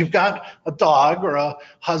room. And if you've got a dog or a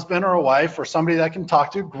husband or a wife or somebody that can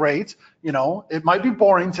talk to, great. You know, it might be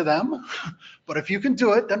boring to them, but if you can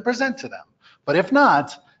do it, then present to them. But if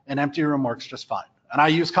not, an empty room works just fine. And I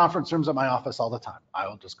use conference rooms at my office all the time. I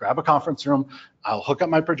will just grab a conference room. I'll hook up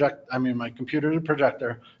my my computer to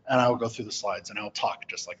projector, and I will go through the slides and I'll talk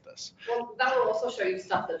just like this. Well, that will also show you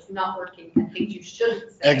stuff that's not working and things you shouldn't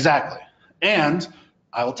say. Exactly. And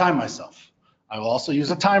I will time myself. I will also use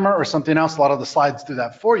a timer or something else. A lot of the slides do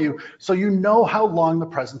that for you, so you know how long the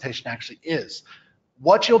presentation actually is.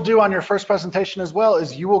 What you'll do on your first presentation as well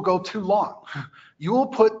is you will go too long. You will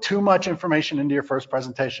put too much information into your first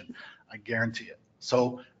presentation. I guarantee it.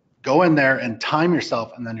 So go in there and time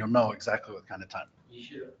yourself, and then you'll know exactly what kind of time. You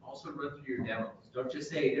should also run through your demos. Don't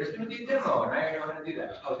just say, there's going to be a demo, and I already know how to do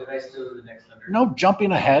that. Oh, did I still do the next under? No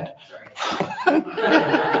jumping ahead. Sorry.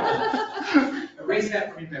 Erase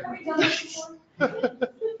that from your memory. Have we done this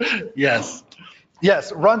before? Yes.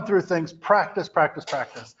 Yes, run through things, practice, practice,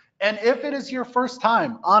 practice. And if it is your first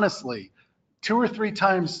time, honestly, 2 or 3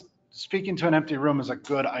 times speaking to an empty room is a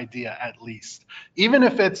good idea at least. Even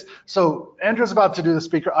if it's, so Andrew's about to do the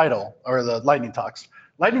speaker idle or the lightning talks.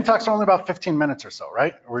 Lightning talks are only about 15 minutes or so,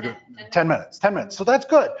 right? We're doing 10 minutes, 10 minutes. So that's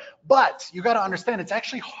good. But you got to understand it's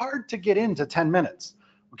actually hard to get into 10 minutes,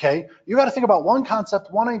 okay? You got to think about one concept,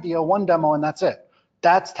 one idea, one demo, and that's it.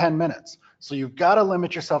 That's 10 minutes. So you've got to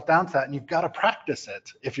limit yourself down to that, and you've got to practice it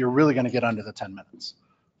if you're really going to get under the 10 minutes,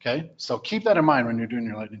 okay? So keep that in mind when you're doing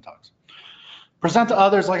your lightning talks. Present to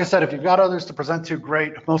others. Like I said, if you've got others to present to,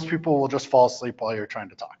 great. Most people will just fall asleep while you're trying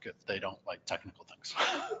to talk if they don't like technical things.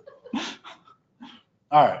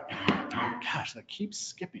 All right. Oh, gosh, that keeps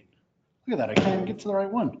skipping. Look at that. I can't even get to the right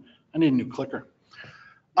one. I need a new clicker.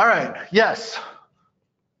 All right. Yes.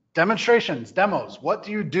 Demonstrations, demos. What do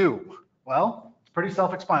you do? Well, it's pretty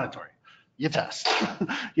self-explanatory. You test.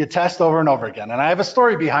 You test over and over again. And I have a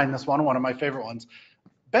story behind this one of my favorite ones.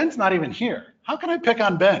 Ben's not even here. How can I pick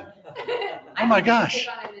on Ben? Oh my gosh.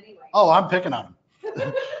 Oh, I'm picking on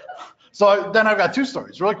him. So then I've got 2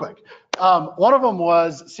 stories really quick. One of them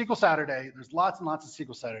was SQL Saturday. There's lots and lots of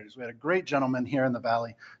SQL Saturdays. We had a great gentleman here in the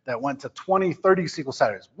Valley that went to 20, 30 SQL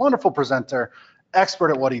Saturdays. Wonderful presenter,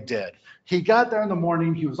 expert at what he did. He got there in the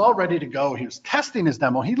morning. He was all ready to go. He was testing his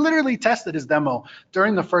demo. He literally tested his demo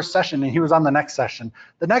during the first session, and he was on the next session.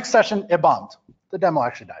 The next session, it bombed. The demo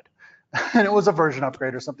actually died. And it was a version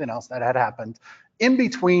upgrade or something else that had happened in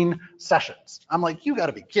between sessions. I'm like, you got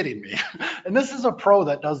to be kidding me. And this is a pro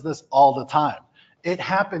that does this all the time. It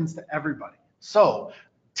happens to everybody. So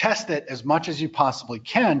test it as much as you possibly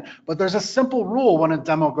can, but there's a simple rule when a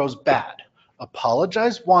demo goes bad.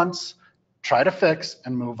 Apologize once, try to fix,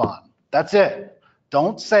 and move on. That's it.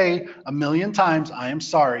 Don't say a million times, I am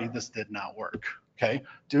sorry, this did not work, okay?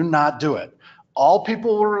 Do not do it. All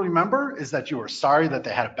people will remember is that you were sorry that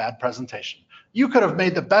they had a bad presentation. You could have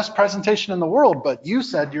made the best presentation in the world, but you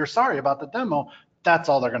said you're sorry about the demo. That's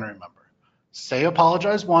all they're going to remember. Say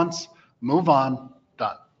apologize once, move on,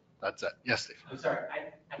 done. That's it. Yes, Steve. I'm sorry,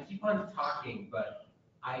 I keep on talking, but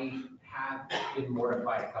I have been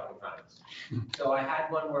mortified a couple times. So I had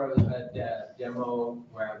one where I was a demo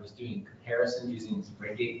where I was doing comparisons using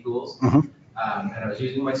Springate tools, and I was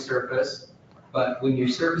using my Surface. But when your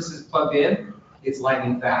Surface is plugged in, it's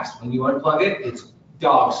lightning fast. When you unplug it, it's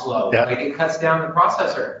dog slow. Yeah. Like it cuts down the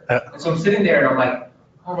processor. Yeah. And so I'm sitting there and I'm like,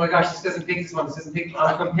 oh my gosh, this doesn't take this long. This doesn't take.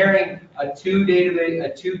 I'm comparing a 2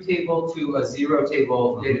 table to a 0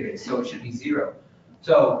 table database, so it should be 0.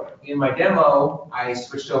 So in my demo, I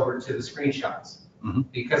switched over to the screenshots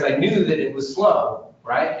because I knew that it was slow,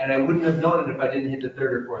 right? And I wouldn't have known it if I didn't hit the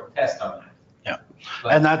 3rd or 4th test on that. Yeah.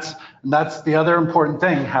 But- And that's the other important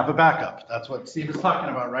thing, have a backup. That's what Steve is talking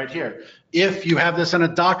about right here. If you have this in a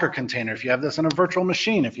Docker container, if you have this in a virtual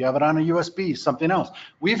machine, if you have it on a USB, something else.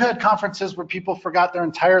 We've had conferences where people forgot their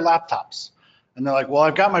entire laptops. And they're like, well,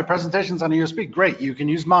 I've got my presentations on a USB. Great, you can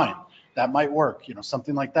use mine. That might work,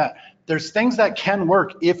 something like that. There's things that can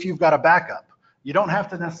work if you've got a backup. You don't have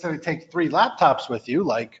to necessarily take 3 laptops with you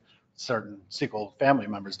like certain SQL family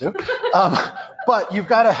members do. But you've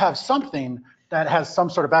got to have something that has some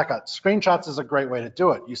sort of backup. Screenshots is a great way to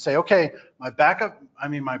do it. You say, okay, my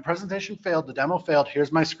presentation failed, the demo failed,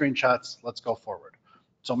 here's my screenshots, let's go forward.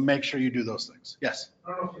 So make sure you do those things. Yes?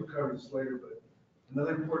 I don't know if you'll cover this later, but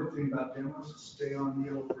another important thing about demos is stay on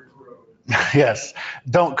yellow brick road. Yes,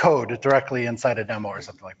 don't code directly inside a demo or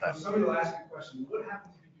something like that. Somebody will ask you a question, what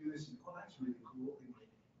happens if you do this? And, oh, that's really cool.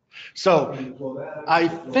 So Well, that-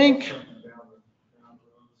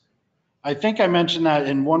 I think I mentioned that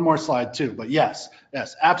in one more slide too, but yes,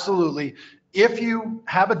 absolutely. If you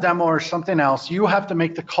have a demo or something else, you have to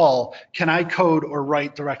make the call, can I code or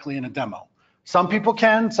write directly in a demo? Some people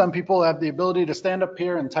can, some people have the ability to stand up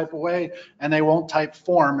here and type away and they won't type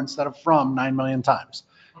form instead of from 9 million times.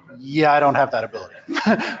 Yeah, I don't have that ability.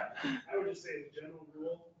 I would just say as a general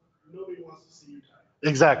rule, nobody wants to see you type.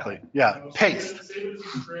 Exactly, yeah, paste. Save it as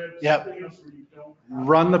a script, Yep. something else where you don't.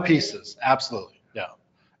 Run the pieces, absolutely, yeah.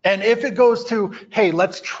 And if it goes to, hey,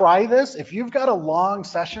 let's try this, if you've got a long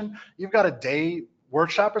session, you've got a day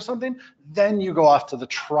workshop or something, then you go off to the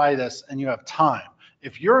try this and you have time.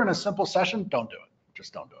 If you're in a simple session, don't do it,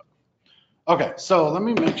 just don't do it. Okay, so let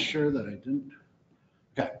me make sure that I didn't,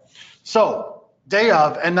 okay. So day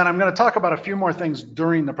of, and then I'm gonna talk about a few more things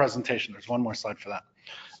during the presentation. There's one more slide for that.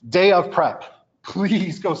 Day of prep.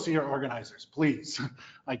 Please go see your organizers, please.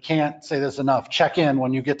 I can't say this enough. Check in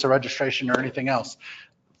when you get to registration or anything else.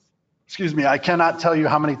 Excuse me, I cannot tell you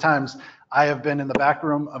how many times I have been in the back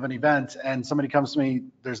room of an event and somebody comes to me,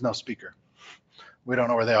 there's no speaker. We don't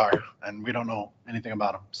know where they are and we don't know anything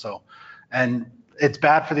about them. So, and it's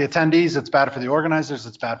bad for the attendees, it's bad for the organizers,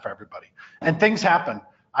 it's bad for everybody. And things happen.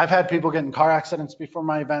 I've had people get in car accidents before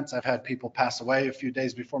my events. I've had people pass away a few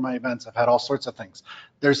days before my events. I've had all sorts of things.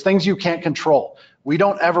 There's things you can't control. We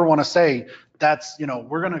don't ever want to say that's,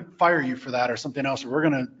 we're going to fire you for that or something else, or we're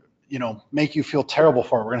going to, make you feel terrible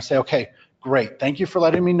for it. We're going to say, okay, great. Thank you for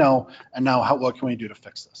letting me know. And now what can we do to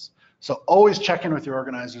fix this? So always check in with your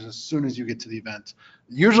organizers as soon as you get to the event.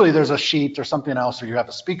 Usually there's a sheet or something else, or you have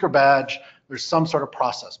a speaker badge. There's some sort of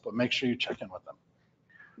process, but make sure you check in with them.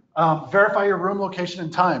 Verify your room location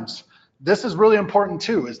and times. This is really important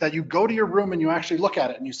too, is that you go to your room and you actually look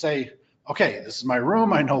at it and you say, okay, this is my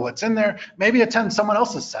room, I know what's in there. Maybe attend someone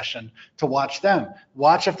else's session to watch them.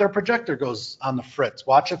 Watch if their projector goes on the fritz.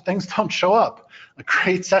 Watch if things don't show up. A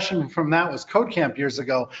great session from that was Code Camp years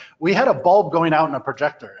ago. We had a bulb going out in a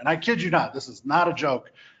projector, and I kid you not, this is not a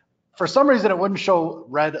joke. For some reason, it wouldn't show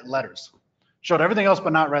red letters. Showed everything else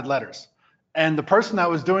but not red letters. And the person that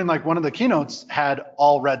was doing like one of the keynotes had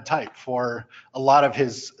all red type for a lot of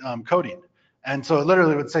his coding. And so it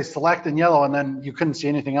literally would say select in yellow and then you couldn't see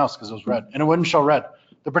anything else because it was red and it wouldn't show red.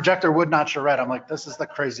 The projector would not show red. I'm like, this is the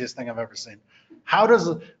craziest thing I've ever seen. How does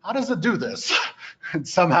it do this? And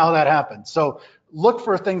somehow that happened. So look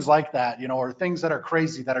for things like that, or things that are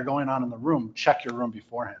crazy that are going on in the room. Check your room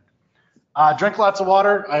beforehand. Drink lots of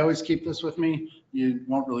water. I always keep this with me. You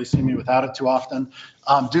won't really see me without it too often.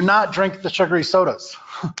 Do not drink the sugary sodas.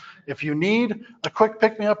 If you need a quick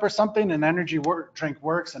pick-me-up or something, an energy drink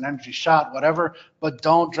works, an energy shot, whatever, but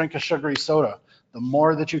don't drink a sugary soda. The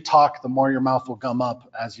more that you talk, the more your mouth will gum up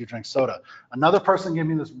as you drink soda. Another person gave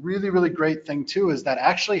me this really, really great thing too, is that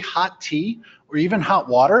actually hot tea or even hot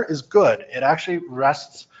water is good. It actually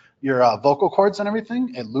rests your vocal cords and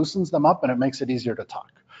everything. It loosens them up and it makes it easier to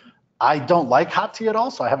talk. I don't like hot tea at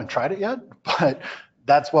all, so I haven't tried it yet, but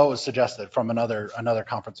that's what was suggested from another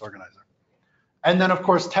conference organizer. And then of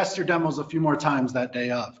course, test your demos a few more times that day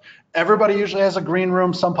of. Everybody usually has a green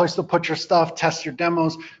room, someplace to put your stuff, test your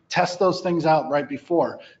demos, test those things out right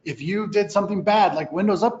before. If you did something bad, like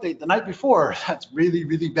Windows Update the night before, that's really,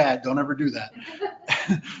 really bad. Don't ever do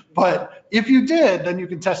that. But if you did, then you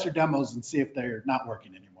can test your demos and see if they're not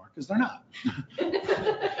working anymore, because they're not.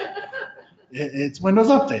 It's Windows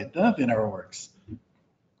Update, nothing ever works.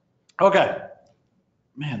 Okay.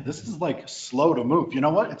 Man, this is like slow to move. You know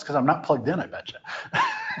what? It's because I'm not plugged in, I bet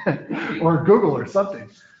you. Or Google or something.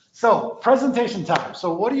 So presentation time.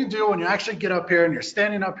 So what do you do when you actually get up here and you're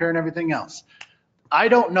standing up here and everything else? I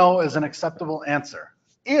don't know is an acceptable answer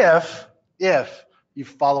if you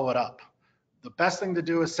follow it up. The best thing to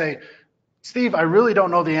do is say, Steve, I really don't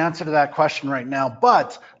know the answer to that question right now,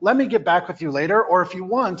 but let me get back with you later, or if you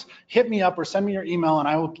want, hit me up or send me your email and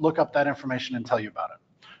I will look up that information and tell you about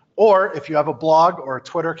it. Or if you have a blog or a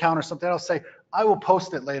Twitter account or something, I'll say, I will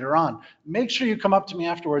post it later on. Make sure you come up to me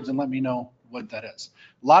afterwards and let me know what that is.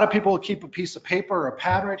 A lot of people will keep a piece of paper or a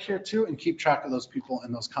pad right here too and keep track of those people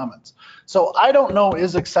in those comments. So I don't know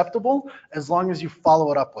is acceptable as long as you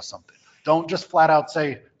follow it up with something. Don't just flat out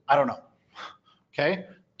say, I don't know. Okay?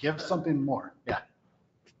 Give something more. Yeah.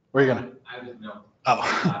 Where are you gonna? I would know.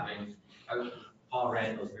 Oh. Paul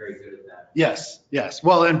Randall's very good at that. Yes, yes.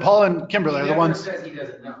 Well, and Paul and Kimberly are the ones. He never says he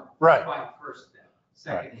doesn't know. Right. By first step.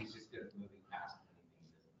 Second, he's just good at moving past.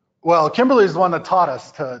 Well, Kimberly is the one that taught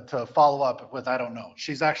us to follow up with I don't know.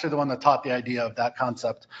 She's actually the one that taught the idea of that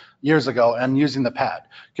concept years ago and using the pad,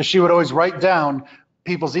 because she would always write down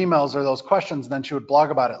people's emails or those questions, and then she would blog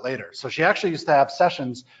about it later. So she actually used to have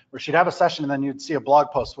sessions where she'd have a session and then you'd see a blog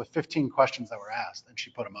post with 15 questions that were asked and she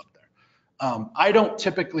put them up there. I don't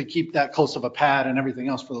typically keep that close of a pad and everything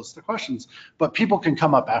else for those questions, but people can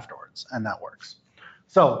come up afterwards and that works.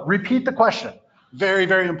 So repeat the question. Very,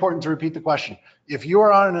 very important to repeat the question. If you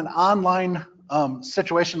are on an online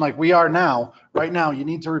situation like we are now, right now, you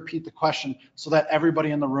need to repeat the question so that everybody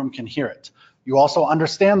in the room can hear it. You also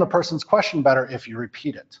understand the person's question better if you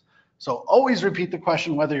repeat it. So always repeat the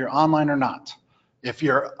question whether you're online or not. If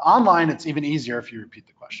you're online, it's even easier if you repeat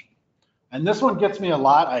the question. And this one gets me a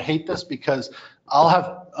lot. I hate this because I'll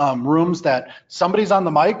have rooms that somebody's on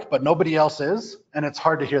the mic, but nobody else is, and it's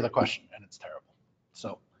hard to hear the question, and it's terrible.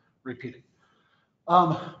 So repeating.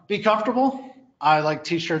 Be comfortable. I like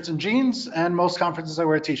t-shirts and jeans, and most conferences I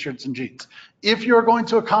wear t-shirts and jeans. If you're going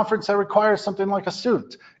to a conference that requires something like a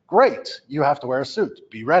suit, great, you have to wear a suit.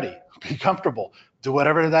 Be ready, be comfortable, do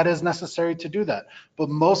whatever that is necessary to do that. But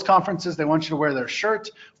most conferences, they want you to wear their shirt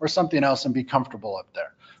or something else and be comfortable up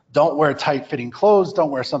there. Don't wear tight fitting clothes,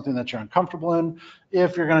 don't wear something that you're uncomfortable in.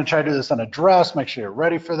 If you're gonna try to do this on a dress, make sure you're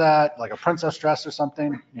ready for that, like a princess dress or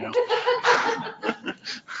something, you know.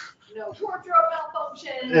 No wardrobe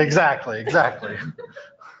malfunction. Exactly, exactly.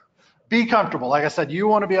 Be comfortable. Like I said, you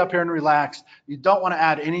want to be up here and relaxed. You don't want to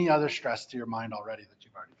add any other stress to your mind already that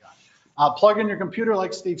you've already got. Plug in your computer,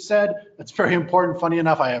 like Steve said. It's very important. Funny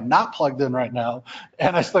enough, I am not plugged in right now,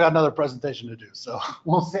 and I still got another presentation to do. So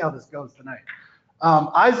we'll see how this goes tonight.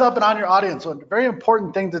 Eyes up and on your audience. So a very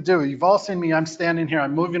important thing to do. You've all seen me. I'm standing here.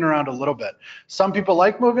 I'm moving around a little bit. Some people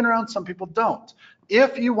like moving around. Some people don't.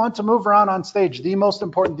 If you want to move around on stage, the most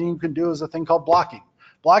important thing you can do is a thing called blocking.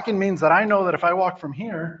 Blocking means that I know that if I walk from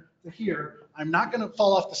here to here, I'm not going to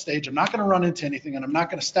fall off the stage. I'm not going to run into anything, and I'm not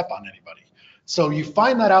going to step on anybody. So you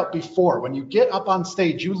find that out before. When you get up on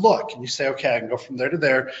stage, you look and you say, okay, I can go from there to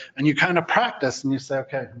there. And you kind of practice and you say,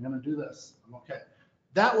 okay, I'm going to do this. I'm okay.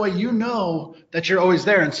 That way you know that you're always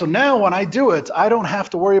there. And so now when I do it, I don't have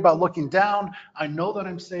to worry about looking down. I know that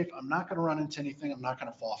I'm safe. I'm not going to run into anything. I'm not going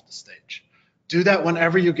to fall off the stage. Do that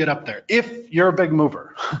whenever you get up there, if you're a big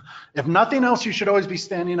mover. If nothing else, you should always be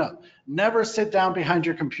standing up. Never sit down behind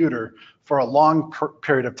your computer for a long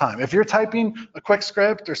period of time. If you're typing a quick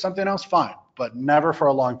script or something else, fine, but never for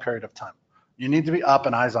a long period of time. You need to be up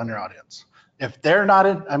and eyes on your audience. If they're not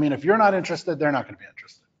in, if you're not interested, they're not going to be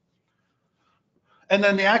interested. And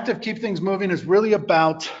then the active keep things moving is really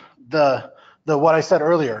about the what I said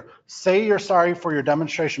earlier. Say you're sorry for your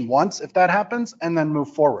demonstration once if that happens, and then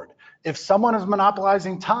move forward. If someone is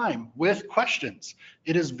monopolizing time with questions,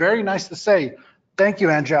 it is very nice to say, thank you,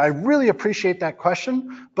 Andrea. I really appreciate that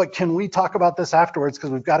question, but can we talk about this afterwards because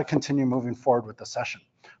we've got to continue moving forward with the session.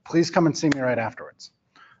 Please come and see me right afterwards.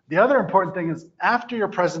 The other important thing is after your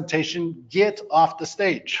presentation, get off the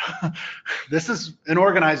stage. This is an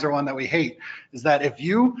organizer one that we hate, is that if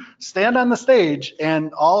you stand on the stage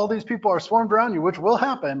and all these people are swarmed around you, which will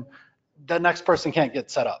happen, the next person can't get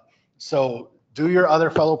set up. So do your other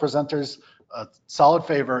fellow presenters a solid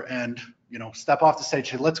favor and step off the stage.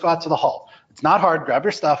 Hey, let's go out to the hall. It's not hard. Grab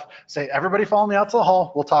your stuff. Say, everybody follow me out to the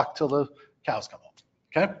hall. We'll talk till the cows come home.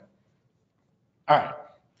 Okay? All right.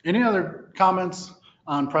 Any other comments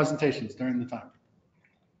on presentations during the time?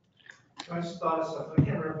 I just thought of something. I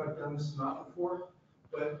can't remember if I've done this or not before,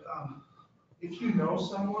 but if you know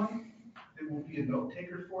someone that will be a note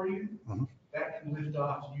taker for you, that can lift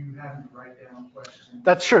off you having to write down questions.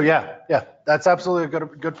 That's true. Yeah. That's absolutely a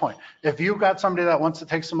good point. If you've got somebody that wants to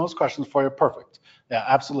take some of those questions for you, perfect. Yeah,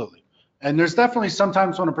 absolutely. And there's definitely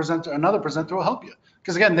sometimes when another presenter will help you,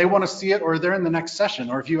 because again, they want to see it or they're in the next session,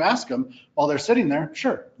 or if you ask them while they're sitting there,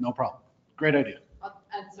 sure, no problem. Great idea.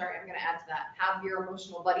 I'm sorry, I'm going to add to that. Have your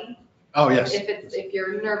emotional buddy. Oh yes. If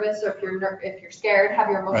you're nervous or if you're scared, have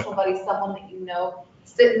your emotional buddy, someone that you know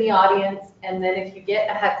sit in the audience, and then if you get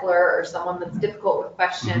a heckler or someone that's difficult with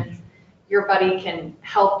questions, your buddy can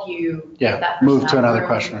help you get that person move out to of the another room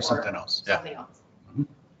question or something else. Yeah. Something else.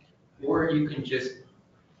 Or you can just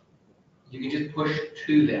push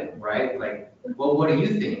to them, right? Like, well, what do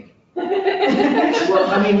you think? Well,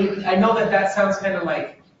 I mean, I know that sounds kind of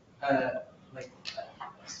like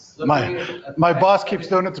My boss keeps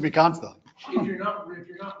doing it to me constantly. If you're not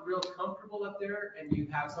real comfortable up there and you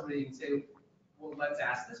have somebody you can say, well, let's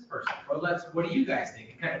ask this person, or what do you guys think?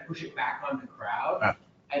 And kind of push it back on the crowd. Yeah.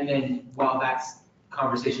 And then while that's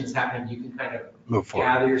conversation is happening, you can kind of Move forward.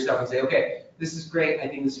 gather yourself and say, okay, this is great. I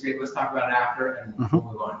think this is great. Let's talk about it after and we'll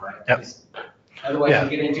move on, right? Yep. Because otherwise Yeah. you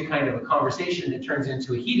get into kind of a conversation that turns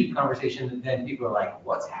into a heated conversation and then people are like,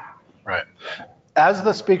 what's happening? Right. As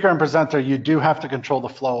the speaker and presenter, you do have to control the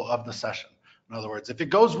flow of the session. In other words, if it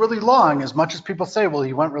goes really long, as much as people say, well,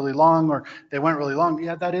 he went really long or they went really long,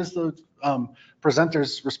 yeah, that is the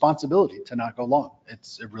presenter's responsibility to not go long. It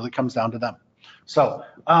really comes down to them. So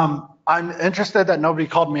I'm interested that nobody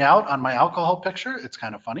called me out on my alcohol picture. It's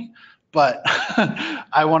kind of funny, but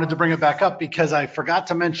I wanted to bring it back up because I forgot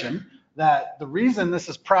to mention that the reason this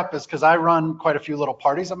is prep is because I run quite a few little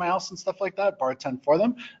parties at my house and stuff like that, bartend for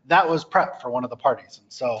them. That was prep for one of the parties.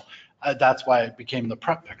 And so that's why it became the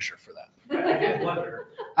prep picture for that. I did wonder.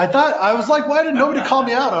 I was like, why did nobody call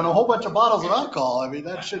me out on a whole bunch of bottles of alcohol? I mean,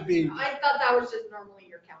 that should be. I thought that was just normally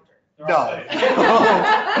your counter. No.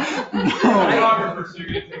 Photographer, so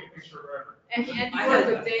you're gonna take a picture forever. And you I work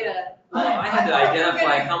had- with data. Well, I had to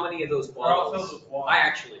identify how many of those We're all bottles filled with water. I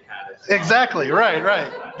actually had. Exactly,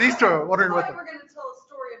 right. These two are wondering what That's the. why we're gonna tell a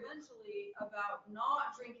story eventually about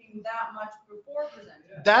not drinking that much before presenting.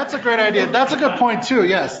 That's a great idea. That's a good point too.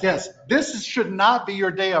 Yes. This should not be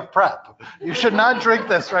your day of prep. You should not drink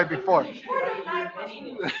this right before. That's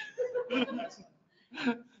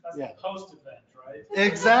Yeah. the post event, right?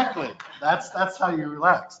 Exactly. That's how you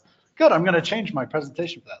relax. Good. I'm going to change my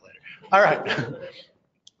presentation for that later. All right.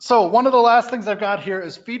 So one of the last things I've got here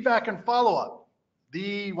is feedback and follow-up.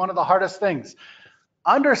 One of the hardest things.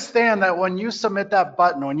 Understand that when you submit that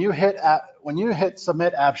button, when you hit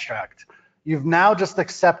submit abstract, you've now just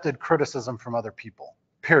accepted criticism from other people,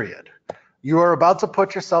 period. You are about to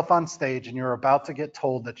put yourself on stage and you're about to get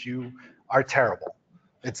told that you are terrible.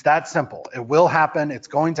 It's that simple. It will happen. It's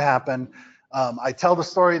going to happen. I tell the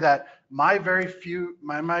story that my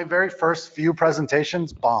very first few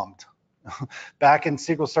presentations bombed. Back in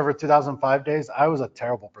SQL Server 2005 days, I was a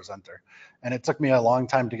terrible presenter. And it took me a long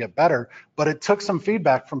time to get better, but it took some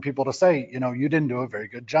feedback from people to say, you didn't do a very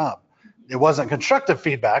good job. It wasn't constructive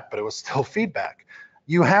feedback, but it was still feedback.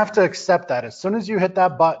 You have to accept that. As soon as you hit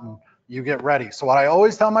that button, you get ready. So what I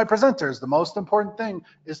always tell my presenters, the most important thing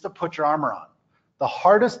is to put your armor on. The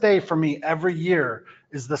hardest day for me every year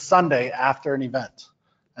is the Sunday after an event.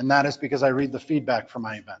 And that is because I read the feedback from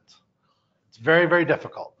my event. It's very, very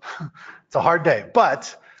difficult. It's a hard day,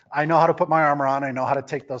 but I know how to put my armor on. I know how to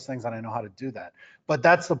take those things and I know how to do that. But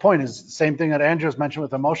that's the point, is the same thing that Andrew's mentioned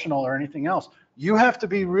with emotional or anything else. You have to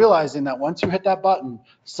be realizing that once you hit that button,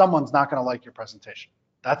 someone's not going to like your presentation.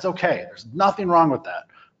 That's okay. There's nothing wrong with that,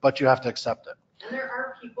 but you have to accept it. And there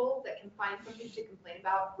are people that can find something to complain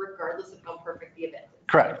about regardless of how perfect the event is.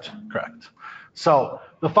 Correct. So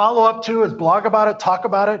the follow-up too is blog about it, talk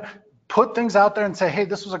about it, put things out there and say, hey,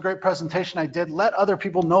 this was a great presentation I did. Let other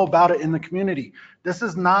people know about it in the community. This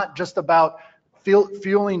is not just about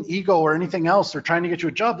fueling ego or anything else or trying to get you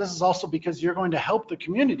a job. This is also because you're going to help the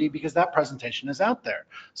community because that presentation is out there.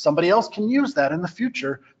 Somebody else can use that in the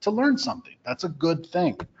future to learn something. That's a good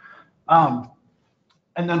thing.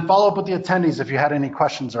 And then follow up with the attendees if you had any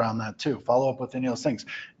questions around that too. Follow up with any of those things.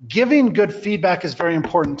 Giving good feedback is very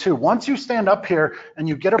important too. Once you stand up here and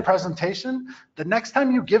you get a presentation, the next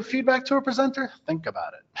time you give feedback to a presenter, think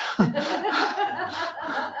about it.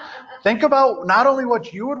 Think about not only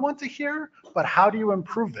what you would want to hear, but how do you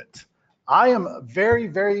improve it? I am very,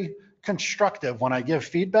 very constructive when I give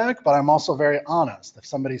feedback, but I'm also very honest. If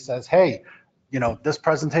somebody says, hey, this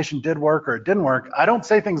presentation did work or it didn't work, I don't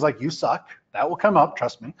say things like, you suck. That will come up,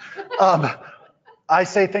 trust me. I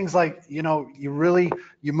say things like, you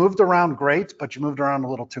moved around great, but you moved around a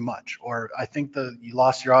little too much. Or I think you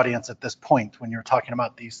lost your audience at this point when you're talking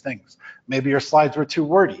about these things. Maybe your slides were too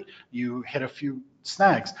wordy. You hit a few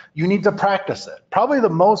snags. You need to practice it. Probably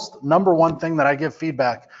the number one thing that I give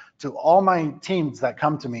feedback to all my teams that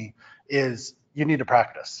come to me is you need to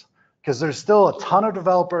practice. Because there's still a ton of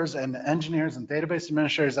developers and engineers and database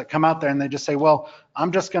administrators that come out there and they just say, well,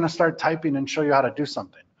 I'm just going to start typing and show you how to do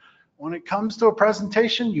something. When it comes to a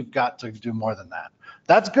presentation, you've got to do more than that.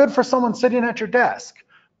 That's good for someone sitting at your desk.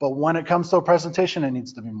 But when it comes to a presentation, it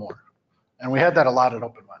needs to be more. And we had that a lot at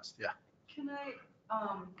Open West, yeah. Can I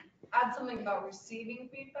add something about receiving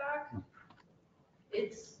feedback?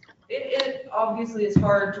 It obviously is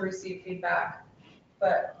hard to receive feedback,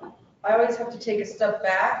 but I always have to take a step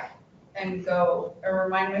back and go and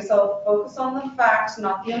remind myself, focus on the facts,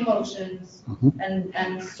 not the emotions,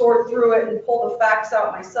 and sort through it and pull the facts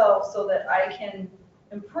out myself so that I can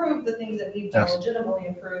improve the things that need to legitimately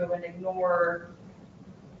improve and ignore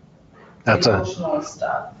the emotional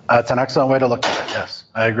stuff. That's an excellent way to look at it, yes,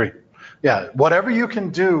 I agree. Yeah, whatever you can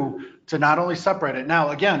do to not only separate it. Now,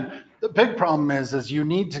 again, the big problem is you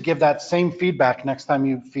need to give that same feedback next time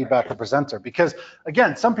you feedback a presenter, because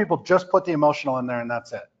again, some people just put the emotional in there and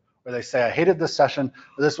that's it. Where they say, I hated this session,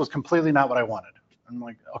 or this was completely not what I wanted. I'm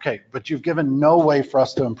like, okay, but you've given no way for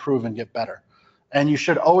us to improve and get better. And you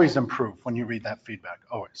should always improve when you read that feedback,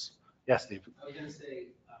 always. Yes, Steve? I was gonna say,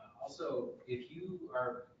 also, if you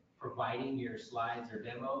are providing your slides or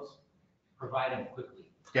demos, provide them quickly.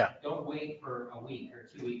 Yeah. Don't wait for a week or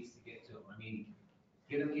 2 weeks to get to them. I mean,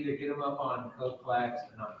 either get them up on CodeFlex,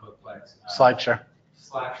 or not CodeFlex. SlideShare.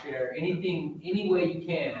 SlideShare, anything, any way you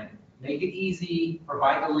can. Make it easy,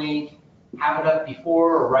 provide the link, have it up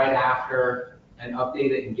before or right after, and update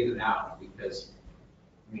it and get it out. Because,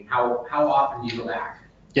 I mean, how often do you go back?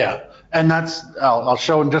 Yeah, and that's, I'll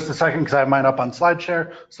show in just a second because I have mine up on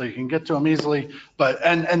SlideShare so you can get to them easily. But,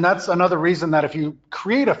 and that's another reason that if you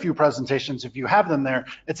create a few presentations, if you have them there,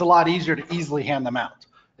 it's a lot easier to easily hand them out.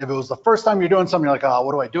 If it was the first time you're doing something, you're like, oh,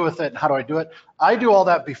 what do I do with it? And how do I do it? I do all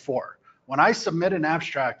that before. When I submit an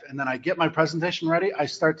abstract and then I get my presentation ready, I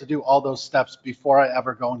start to do all those steps before I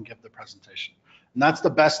ever go and give the presentation. And that's the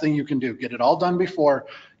best thing you can do. Get it all done before,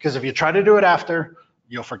 because if you try to do it after,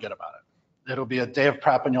 you'll forget about it. It'll be a day of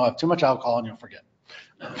prep and you'll have too much alcohol and you'll forget.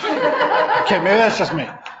 Okay, maybe that's just me.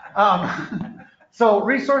 So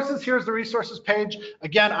resources, here's the resources page.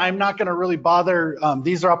 Again, I'm not gonna really bother.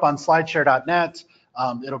 These are up on slideshare.net.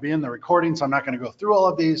 It'll be in the recording, so I'm not going to go through all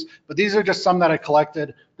of these, but these are just some that I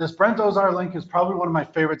collected. This Brent Ozar link is probably one of my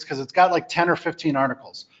favorites because it's got like 10 or 15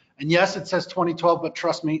 articles. And yes, it says 2012, but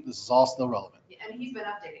trust me, this is all still relevant. And he's been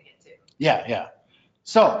updating it too. Yeah, yeah.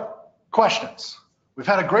 So, questions. We've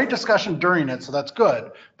had a great discussion during it, so that's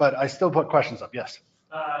good, but I still put questions up. Yes?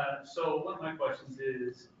 So one of my questions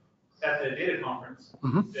is, at the data conference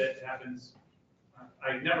that happens,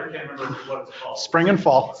 I never can remember what it's called. Spring and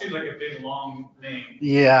fall. It seems like a big, long name.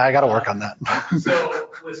 Yeah, I got to work on that. So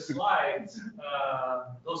with slides,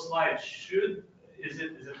 those slides is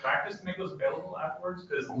it practice to make those available afterwards?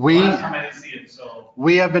 Because last time I didn't see it, so.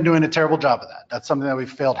 We have been doing a terrible job of that. That's something that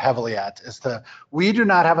we've failed heavily at, we do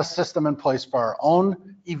not have a system in place for our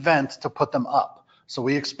own event to put them up. So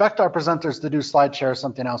we expect our presenters to do SlideShare or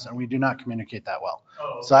something else, and we do not communicate that well.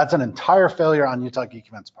 Oh, okay. So that's an entire failure on Utah Geek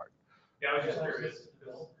Events' part. Yeah, I was just curious.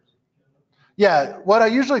 Yeah, what I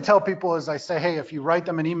usually tell people is I say, hey, if you write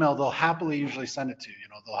them an email, they'll happily usually send it to you. You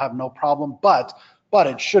know, they'll have no problem, but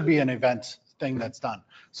it should be an event thing that's done.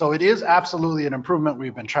 So it is absolutely an improvement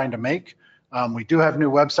we've been trying to make. We do have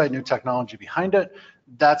new website, new technology behind it.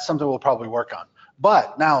 That's something we'll probably work on.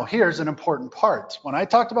 But now here's an important part. When I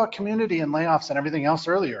talked about community and layoffs and everything else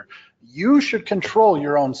earlier, you should control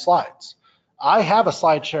your own slides. I have a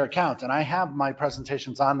SlideShare account and I have my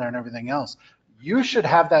presentations on there and everything else. You should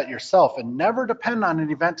have that yourself and never depend on an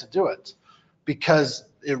event to do it, because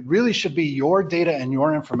it really should be your data and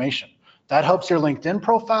your information. That helps your LinkedIn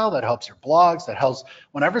profile, that helps your blogs, that helps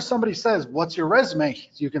whenever somebody says, what's your resume?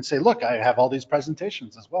 You can say, look, I have all these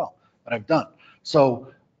presentations as well that I've done.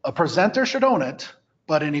 So a presenter should own it,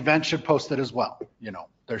 but an event should post it as well. You know,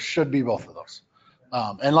 there should be both of those.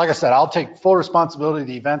 And like I said, I'll take full responsibility.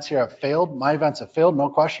 The events here have failed. My events have failed, no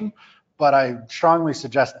question. But I strongly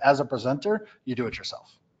suggest as a presenter, you do it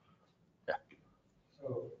yourself. Yeah.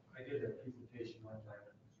 So I did a presentation one time,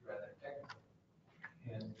 it was rather technical.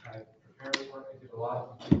 And I prepared for it, I did a lot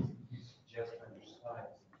of things that you suggest on your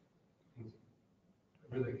slides. Things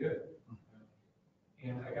really good.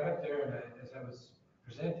 And I got up there and as I was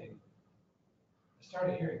presenting, I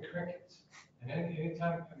started hearing crickets. And then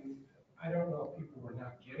anytime, I mean, I don't know if people were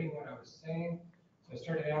not getting what I was saying. So I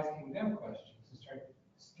started asking them questions.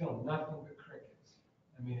 Still nothing but crickets.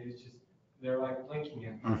 I mean, it's just, they're like blinking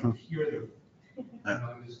at me. I can hear them. You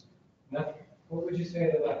know, just nothing. What would you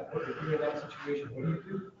say to that? If you're in that situation, what do you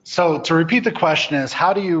do? So to repeat the question is,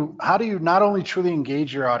 how do you not only truly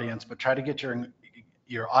engage your audience, but try to get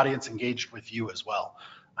your audience engaged with you as well?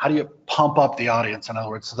 How do you pump up the audience, in other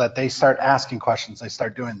words, so that they start asking questions, they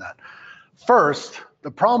start doing that? First, the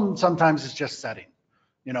problem sometimes is just setting.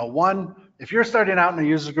 You know, one, if you're starting out in a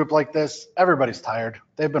users group like this, everybody's tired.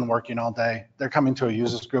 They've been working all day. They're coming to a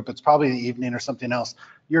users group. It's probably the evening or something else.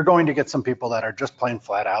 You're going to get some people that are just plain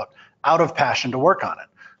flat out of passion to work on it.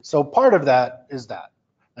 So part of that is that.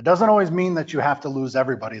 It doesn't always mean that you have to lose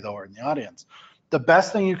everybody though or in the audience. The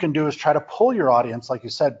best thing you can do is try to pull your audience, like you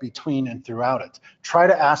said, between and throughout it. Try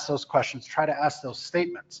to ask those questions, try to ask those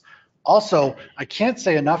statements. Also, I can't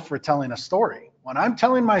say enough for telling a story. When I'm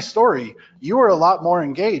telling my story, you are a lot more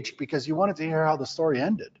engaged because you wanted to hear how the story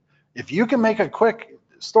ended. If you can make a quick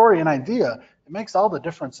story and idea, it makes all the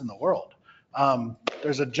difference in the world.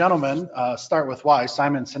 There's a gentleman, start with Y,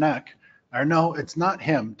 Simon Sinek, or no, it's not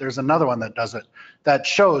him. There's another one that does it, that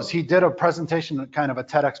shows, he did a presentation, kind of a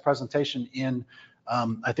TEDx presentation in,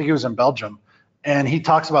 I think he was in Belgium, and he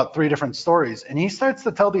talks about 3 different stories, and he starts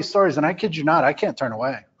to tell these stories, and I kid you not, I can't turn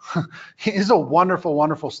away. He's a wonderful,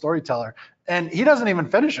 wonderful storyteller, and he doesn't even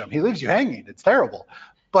finish them. He leaves you hanging. It's terrible,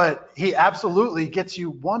 but he absolutely gets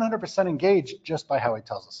you 100% engaged just by how he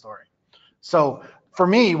tells a story. So for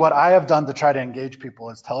me, what I have done to try to engage people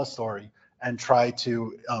is tell a story and try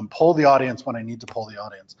to pull the audience when I need to pull the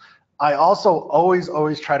audience. I also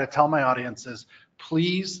always try to tell my audiences,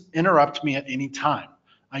 please interrupt me at any time.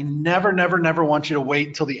 I never want you to wait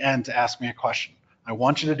until the end to ask me a question. I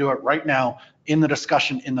want you to do it right now in the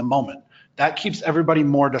discussion in the moment. That keeps everybody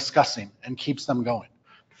more discussing and keeps them going.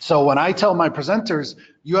 So when I tell my presenters,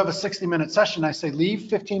 you have a 60-minute session, I say leave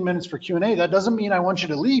 15 minutes for Q&A. That doesn't mean I want you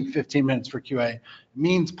to leave 15 minutes for QA. It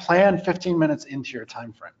means plan 15 minutes into your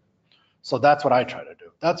time frame. So that's what I try to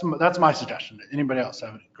do. That's my suggestion. Anybody else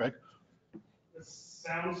have any? Greg? This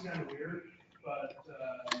sounds kind of weird, but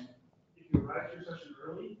if you arrive at your session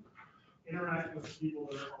early, interact with people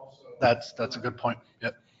that are also. That's a good point.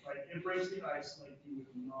 Yep. Like embrace the ice like you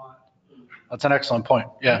would not. That's an excellent point.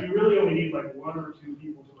 Yeah. You really only need like 1 or 2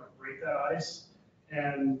 people to like break that ice,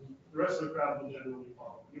 and the rest of the crowd will generally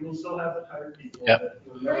follow. You will still have the tired people. Yep.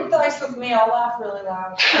 Break the ice with me, I'll laugh really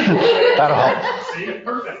loud. That'll help. See,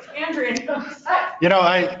 perfect. Andrea knows. You know,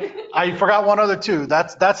 I forgot one other too.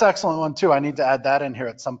 That's an excellent one too. I need to add that in here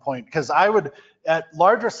at some point, because I would, at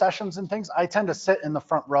larger sessions and things, I tend to sit in the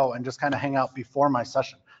front row and just kind of hang out before my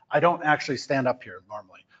session. I don't actually stand up here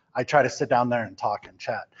normally. I try to sit down there and talk and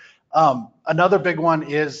chat. Another big one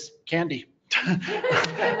is candy.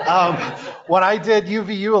 When I did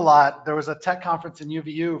UVU a lot, there was a tech conference in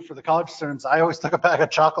UVU for the college students. I always took a bag of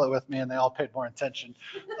chocolate with me, and they all paid more attention.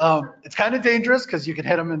 It's kind of dangerous because you could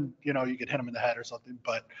hit them and you could hit them in the head or something.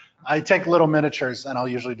 But I take little miniatures, and I'll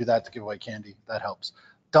usually do that to give away candy. That helps.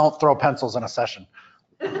 Don't throw pencils in a session.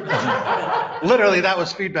 Literally, that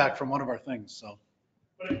was feedback from one of our things. So.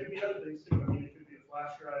 But it could be other things too. I mean, it could be a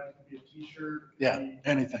flash drive, it could be a T-shirt. Yeah,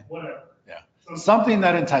 anything. Whatever. Yeah, something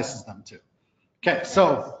that entices them too. Okay,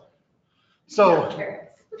 so,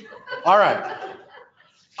 all right.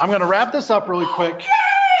 I'm going to wrap this up really quick.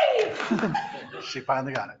 She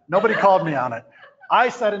finally got it. Nobody called me on it. I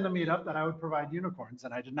said in the meetup that I would provide unicorns,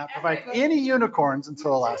 and I did not provide any unicorns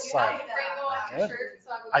until the last slide.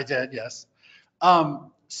 I did, yes.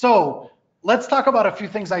 So let's talk about a few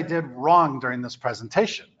things I did wrong during this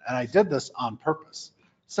presentation, and I did this on purpose.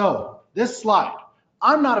 So this slide,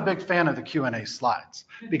 I'm not a big fan of the Q&A slides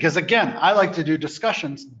because, again, I like to do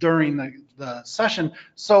discussions during the session,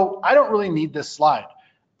 so I don't really need this slide.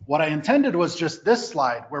 What I intended was just this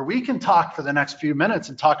slide where we can talk for the next few minutes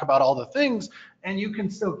and talk about all the things, and you can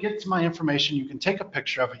still get to my information. You can take a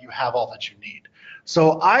picture of it. You have all that you need.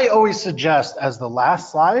 So I always suggest as the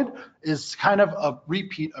last slide is kind of a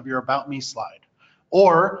repeat of your About Me slide,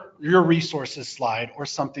 or your resources slide, or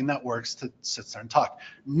something that works to sit there and talk.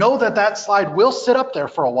 Know that that slide will sit up there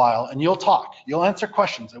for a while and you'll talk. You'll answer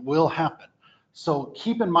questions. It will happen. So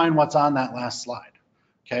keep in mind what's on that last slide,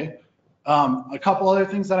 okay? A couple other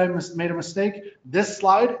things that I made a mistake. This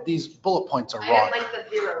slide, these bullet points are wrong. I didn't like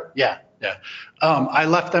the 0. Yeah. I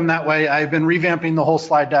left them that way. I've been revamping the whole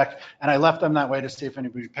slide deck, and I left them that way to see if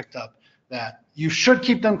anybody picked up that you should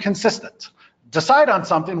keep them consistent. Decide on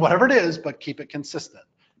something, whatever it is, but keep it consistent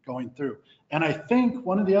going through. And I think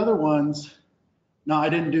one of the other ones, no, I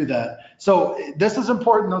didn't do that. So this is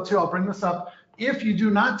important though too, I'll bring this up. If you do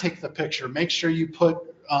not take the picture, make sure you put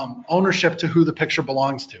ownership to who the picture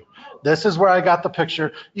belongs to. This is where I got the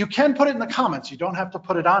picture. You can put it in the comments. You don't have to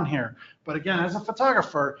put it on here. But again, as a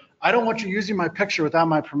photographer, I don't want you using my picture without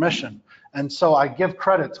my permission. And so I give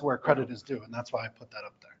credit to where credit is due. And that's why I put that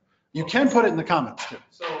up there. You can put it in the comments too.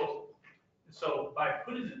 So by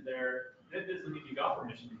putting it there, that doesn't mean you got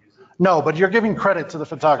permission to use it. No, but you're giving credit to the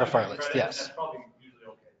photographer at least, yes. That's probably usually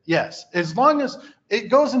okay. Yes, as long as it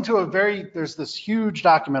goes into there's this huge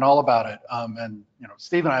document all about it. And,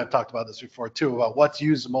 Steve and I have talked about this before too, about what's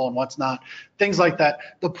usable and what's not, things like that.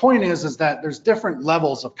 The point is that there's different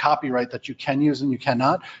levels of copyright that you can use and you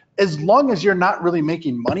cannot. As long as you're not really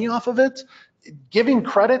making money off of it, giving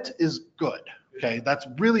credit is good. Okay, that's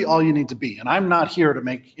really all you need to be. And I'm not here to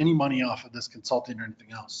make any money off of this consulting or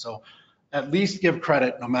anything else. So at least give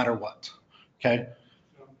credit no matter what. Okay.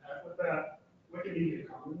 With that, Wikimedia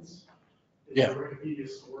Commons, Yeah. Wikipedia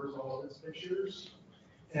stores all of its pictures,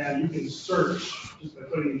 and you can search just by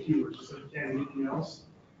putting in keywords, just like you can anything else.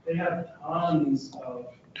 They have tons of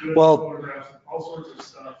good photographs, all sorts of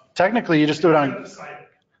stuff. Technically, you just do it on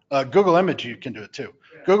Google Image. You can do it too.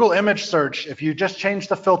 Yeah. Google Image search. If you just change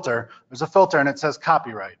the filter, there's a filter and it says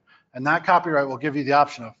copyright, and that copyright will give you the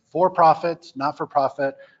option of for profit, not for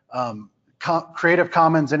profit. Creative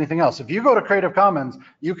Commons, anything else. If you go to Creative Commons,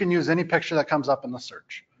 you can use any picture that comes up in the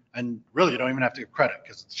search. And really, you don't even have to give credit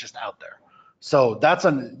because it's just out there. So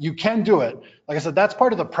you can do it. Like I said, that's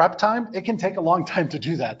part of the prep time. It can take a long time to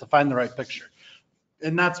do that, to find the right picture.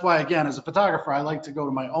 And that's why, again, as a photographer, I like to go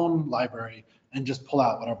to my own library and just pull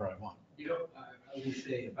out whatever I want. I was going to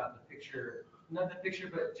say about the picture, not the picture,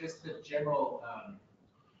 but just the general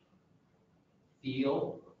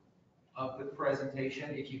feel of the presentation.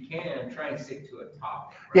 If you can, try and stick to a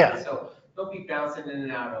topic. Right? Yeah. So don't be bouncing in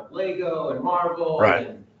and out of Lego and Marvel. Right.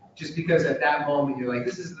 And just because at that moment you're like,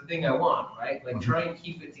 this is the thing I want, right? Like try and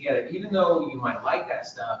keep it together, even though you might like that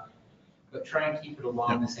stuff, but try and keep it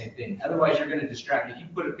along the same thing. Otherwise you're going to distract. If you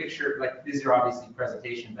put a picture, like these are obviously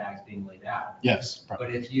presentation bags being laid out. Yes.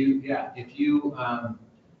 But if you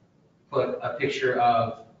put a picture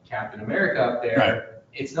of Captain America up there, right.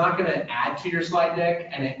 It's not going to add to your slide deck,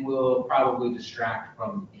 and it will probably distract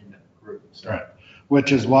from in the group. So. Right.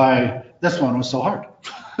 Which is why this one was so hard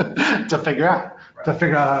to figure out, how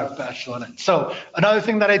to special in it. So another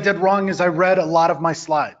thing that I did wrong is I read a lot of my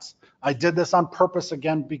slides. I did this on purpose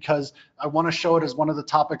again because I want to show it as one of the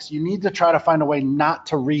topics. You need to try to find a way not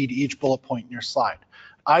to read each bullet point in your slide.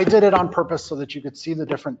 I did it on purpose so that you could see the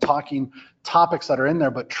different talking topics that are in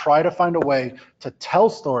there, but try to find a way to tell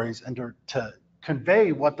stories and to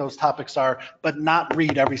convey what those topics are, but not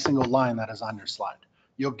read every single line that is on your slide.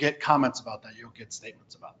 You'll get comments about that. You'll get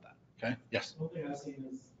statements about that. Okay? Yes? One thing I've seen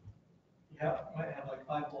is might have like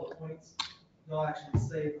 5 bullet points. They'll actually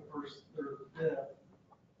say the first, third, fifth,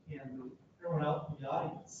 and everyone out in the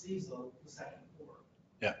audience sees the second and fourth.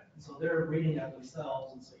 Yeah. And so they're reading it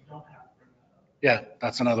themselves, and so you don't have to bring that up. Yeah,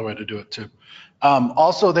 that's another way to do it too.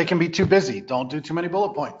 Also, they can be too busy. Don't do too many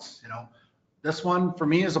bullet points. This one for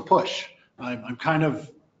me is a push. I'm kind of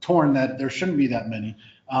torn that there shouldn't be that many.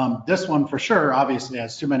 This one for sure obviously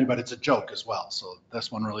has too many, but it's a joke as well. So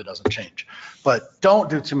this one really doesn't change. But don't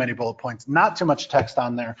do too many bullet points, not too much text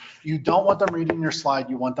on there. You don't want them reading your slide.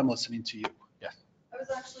 You want them listening to you. Yes. I was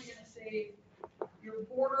actually going to say you're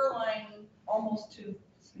borderline almost too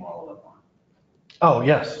small of a font. Oh,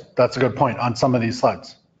 yes. That's a good point on some of these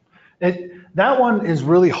slides. That one is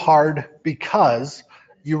really hard because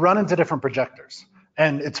you run into different projectors.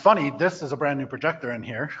 And it's funny, this is a brand new projector in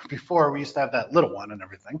here. Before we used to have that little one and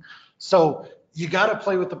everything. So you got to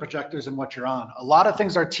play with the projectors and what you're on. A lot of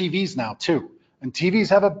things are TVs now too. And TVs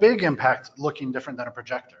have a big impact looking different than a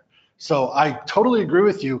projector. So I totally agree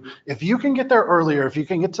with you. If you can get there earlier, if you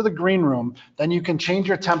can get to the green room, then you can change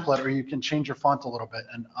your template or you can change your font a little bit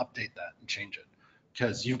and update that and change it.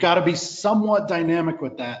 Because you've got to be somewhat dynamic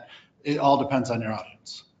with that. It all depends on your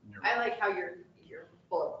audience. I like how your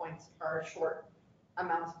bullet points are short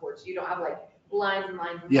amounts of words. You don't have like lines and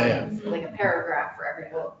lines and lines, like a paragraph for every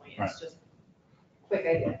bullet point. It's just quick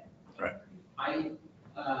idea. Right.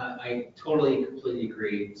 I totally, completely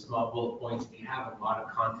agree. Small bullet points. If you have a lot of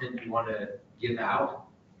content you want to give out,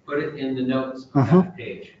 put it in the notes on that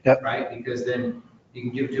page, right? Because then you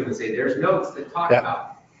can give it to them and say, there's notes that talk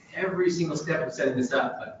about every single step of setting this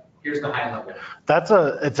up, but here's the high level.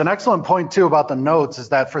 It's an excellent point too about the notes, is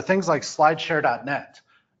that for things like slideshare.net,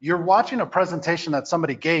 you're watching a presentation that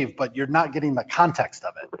somebody gave, but you're not getting the context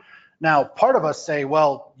of it. Now, part of us say,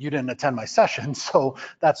 well, you didn't attend my session, so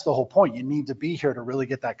that's the whole point. You need to be here to really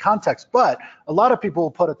get that context. But a lot of people will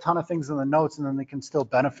put a ton of things in the notes and then they can still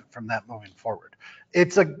benefit from that moving forward.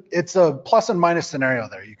 It's a plus and minus scenario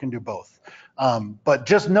there. You can do both. But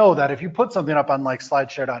just know that if you put something up on like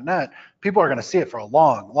slideshare.net, people are going to see it for a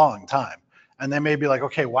long, long time. And they may be like,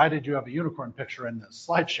 okay, why did you have a unicorn picture in this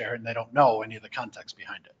SlideShare? And they don't know any of the context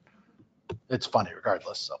behind it. It's funny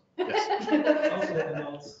regardless, so yes. Also with the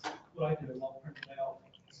notes, what I do is I'll print it out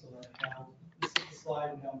so that I have, this is the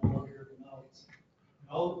slide and down below here are the notes.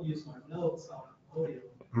 And I'll use my notes on audio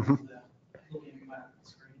that looking back at the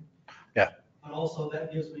screen. but also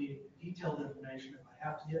that gives me detailed information if I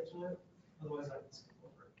have to get to it, otherwise I can skip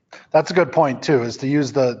over it. That's a good point too, is to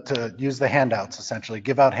use the handouts, essentially,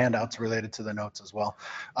 give out handouts related to the notes as well.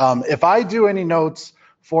 If I do any notes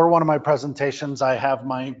for one of my presentations, I have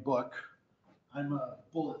my book. I'm a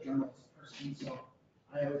bullet journal person, so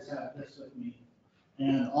I always have this with me.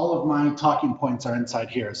 And all of my talking points are inside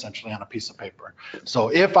here, essentially on a piece of paper. So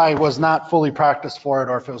if I was not fully practiced for it,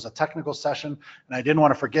 or if it was a technical session and I didn't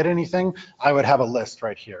want to forget anything, I would have a list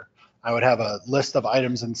right here. I would have a list of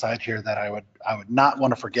items inside here that I would not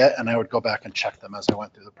want to forget, and I would go back and check them as I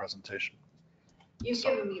went through the presentation. You've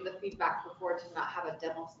given me the feedback before to not have a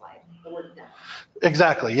demo slide, the word demo.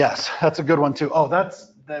 Exactly, yes, that's a good one too. Oh, that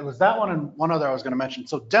was that one and one other I was going to mention.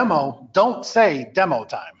 So demo, don't say demo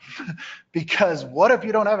time, because what if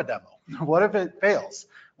you don't have a demo? What if it fails?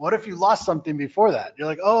 What if you lost something before that? You're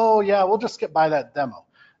like, oh yeah, we'll just skip by that demo.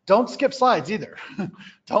 Don't skip slides either.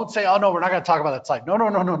 Don't say, oh no, we're not going to talk about that slide. No, no,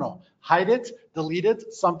 no, no, no. Hide it, delete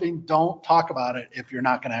it, something, don't talk about it if you're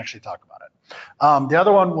not going to actually talk about it. The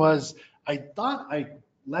other one was, I thought I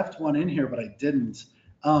left one in here, but I didn't.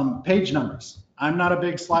 Page numbers. I'm not a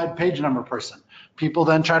big slide page number person. People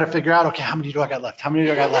then try to figure out, okay, how many do I got left? How many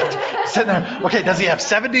do I got left? Sitting there, okay, does he have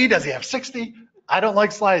 70? Does he have 60? I don't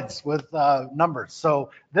like slides with numbers. So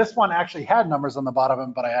this one actually had numbers on the bottom of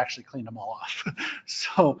them, but I actually cleaned them all off.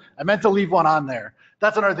 So I meant to leave one on there.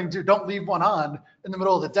 That's another thing too. Don't leave one on in the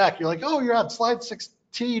middle of the deck. You're like, oh, you're on slide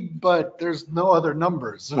 16, but there's no other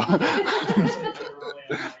numbers.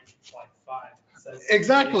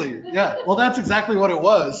 Exactly. Yeah. Well, that's exactly what it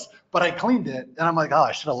was. But I cleaned it, and I'm like, oh,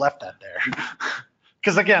 I should have left that there.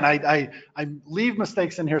 Because again, I leave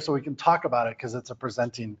mistakes in here so we can talk about it, because it's a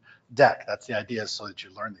presenting deck. That's the idea, so that you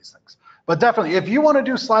learn these things. But definitely, if you want to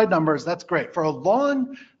do slide numbers, that's great. For a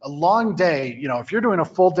long day, you know, if you're doing a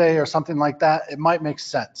full day or something like that, it might make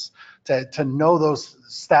sense to know those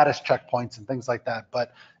status checkpoints and things like that.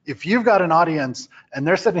 But if you've got an audience and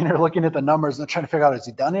they're sitting here looking at the numbers and they're trying to figure out, is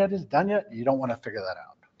he done yet? Is he done yet? You don't want to figure that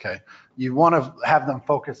out. Okay. You want to have them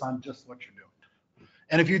focus on just what you're doing.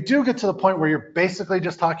 And if you do get to the point where you're basically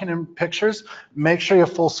just talking in pictures, make sure you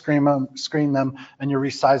full screen them and you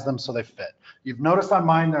resize them so they fit. You've noticed on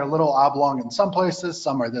mine, they're a little oblong in some places,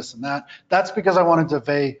 some are this and that. That's because I wanted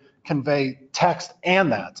to convey text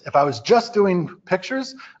and that. If I was just doing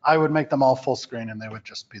pictures, I would make them all full screen and they would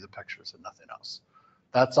just be the pictures and nothing else.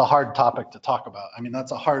 That's a hard topic to talk about. I mean,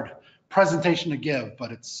 that's a hard presentation to give,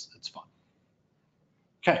 but it's fun.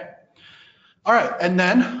 Okay. All right. And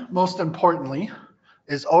then most importantly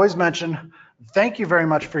is always mention, thank you very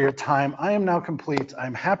much for your time. I am now complete.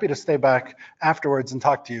 I'm happy to stay back afterwards and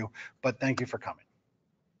talk to you, but thank you for coming.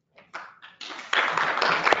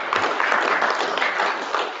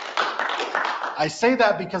 I say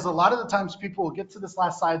that because a lot of the times people will get to this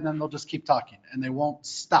last slide and then they'll just keep talking and they won't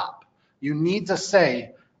stop. You need to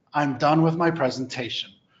say, I'm done with my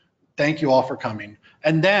presentation. Thank you all for coming.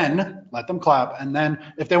 And then let them clap. And then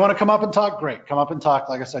if they want to come up and talk, great. Come up and talk.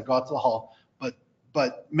 Like I said, go out to the hall.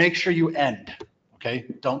 But make sure you end, okay?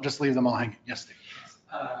 Don't just leave them all hanging. Yes, Steve.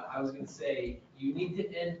 I was going to say, you need to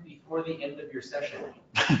end before the end of your session.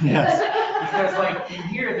 Yes. Because like in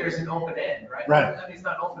here, there's an open end, right? Right. I mean, it's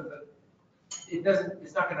not open, but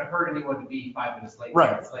it's not going to hurt anyone to be 5 minutes late.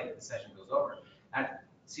 Right. It's late, the session goes over. At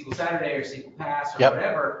SQL Saturday or SQL Pass or Yep.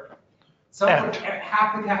 whatever, someone,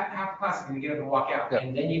 half the class is going to get up and walk out. Yep.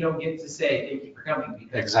 And then you don't get to say, thank you for coming,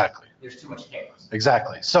 because Exactly. there's too much chaos.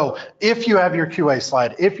 Exactly. So if you have your QA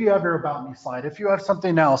slide, if you have your About Me slide, if you have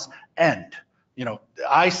something else, end. You know,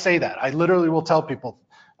 I say that. I literally will tell people,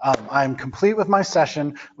 I'm complete with my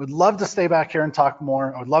session. Would love to stay back here and talk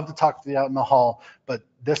more. I would love to talk to you out in the hall, but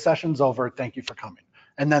this session's over. Thank you for coming.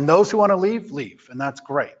 And then those who want to leave, leave, and that's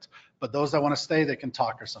great. But those that want to stay, they can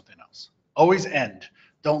talk or something else. Always end.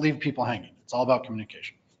 Don't leave people hanging. It's all about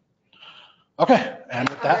communication. Okay, and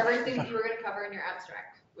with that. Everything that you were going to cover in your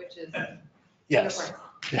abstract, which is Yes. unicorns.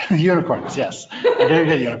 Yeah, unicorns, yes. I did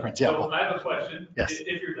get unicorns, yeah. So Well, I have a question. Yes.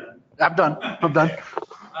 If you're done. I'm done. I'm done.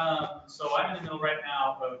 So I'm in the middle right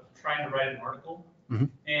now of trying to write an article. Mhm.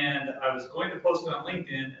 And I was going to post it on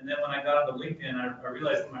LinkedIn, and then when I got onto LinkedIn, I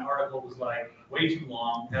realized that my article was like way too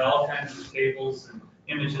long, had all kinds of tables and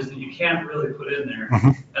images that you can't really put in there.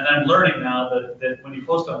 Mhm. And I'm learning now that when you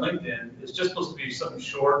post on LinkedIn, it's just supposed to be something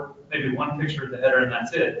short, maybe one picture of the header and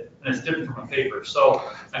that's it, and it's different from a paper. So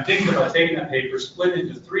I'm thinking about taking that paper, split it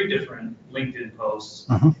into 3 different LinkedIn posts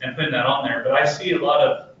Mhm. and putting that on there. But I see a lot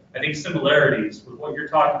of, I think, similarities with what you're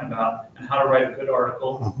talking about and how to write a good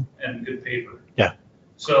article and good paper. Yeah.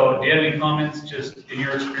 So do you have any comments, just in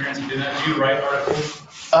your experience in doing that? Do you write articles?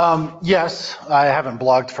 Yes, I haven't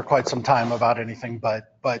blogged for quite some time about anything,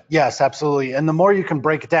 but yes, absolutely. And the more you can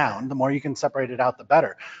break it down, the more you can separate it out, the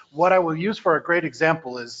better. What I will use for a great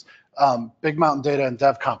example is Big Mountain Data and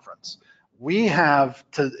Dev Conference. We have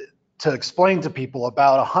to explain to people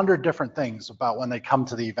about 100 different things about when they come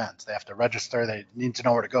to the event. They have to register, they need to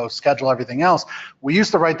know where to go, schedule everything else. We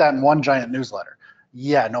used to write that in one giant newsletter.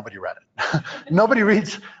 Yeah, nobody read it. Nobody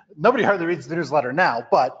hardly reads the newsletter now,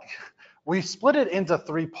 but we split it into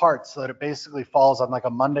 3 parts so that it basically falls on like a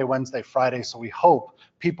Monday, Wednesday, Friday. So we hope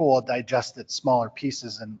people will digest it smaller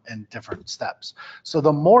pieces in different steps. So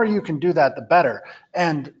the more you can do that, the better.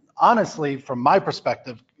 And honestly, from my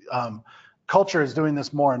perspective, culture is doing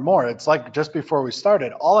this more and more. It's like just before we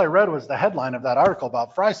started, all I read was the headline of that article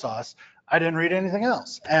about fry sauce. I didn't read anything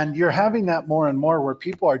else. And you're having that more and more where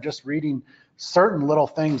people are just reading certain little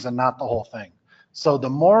things and not the whole thing. So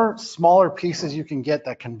the more smaller pieces you can get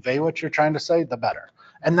that convey what you're trying to say, the better.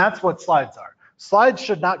 And that's what slides are. Slides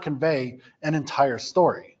should not convey an entire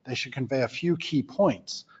story. They should convey a few key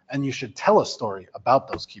points, and you should tell a story about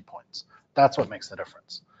those key points. That's what makes the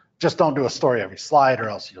difference. Just don't do a story every slide or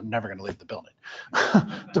else you're never gonna leave the building,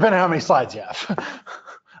 depending on how many slides you have.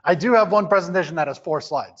 I do have one presentation that has 4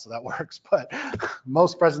 slides, so that works, but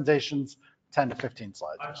most presentations, 10 to 15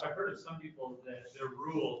 slides. I've heard of some people that their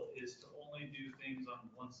rule is to only do things on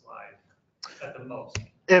one slide at the most.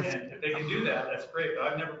 And if they can do that, that's great, but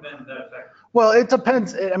I've never been that effective. Well, it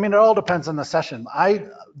depends. I mean, it all depends on the session.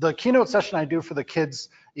 The keynote session I do for the kids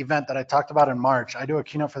event that I talked about in March, I do a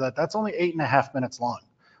keynote for that. That's only 8.5 minutes long.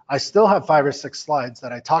 I still have 5 or 6 slides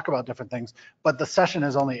that I talk about different things, but the session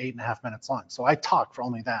is only 8.5 minutes long. So I talk for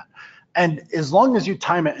only that. And as long as you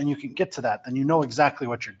time it and you can get to that, then you know exactly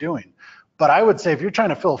what you're doing. But I would say if you're trying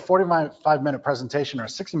to fill a 45-minute presentation or a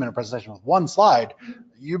 60-minute presentation with 1 slide,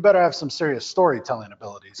 you better have some serious storytelling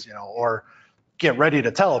abilities, or get ready to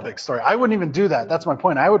tell a big story. I wouldn't even do that. That's my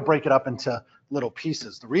point. I would break it up into little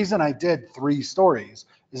pieces. The reason I did 3 stories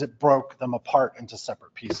is it broke them apart into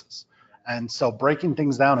separate pieces. And so breaking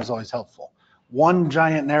things down is always helpful. One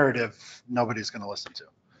giant narrative, nobody's going to listen to.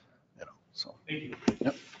 So. Thank you.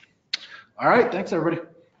 Yep. All right. Thanks, everybody.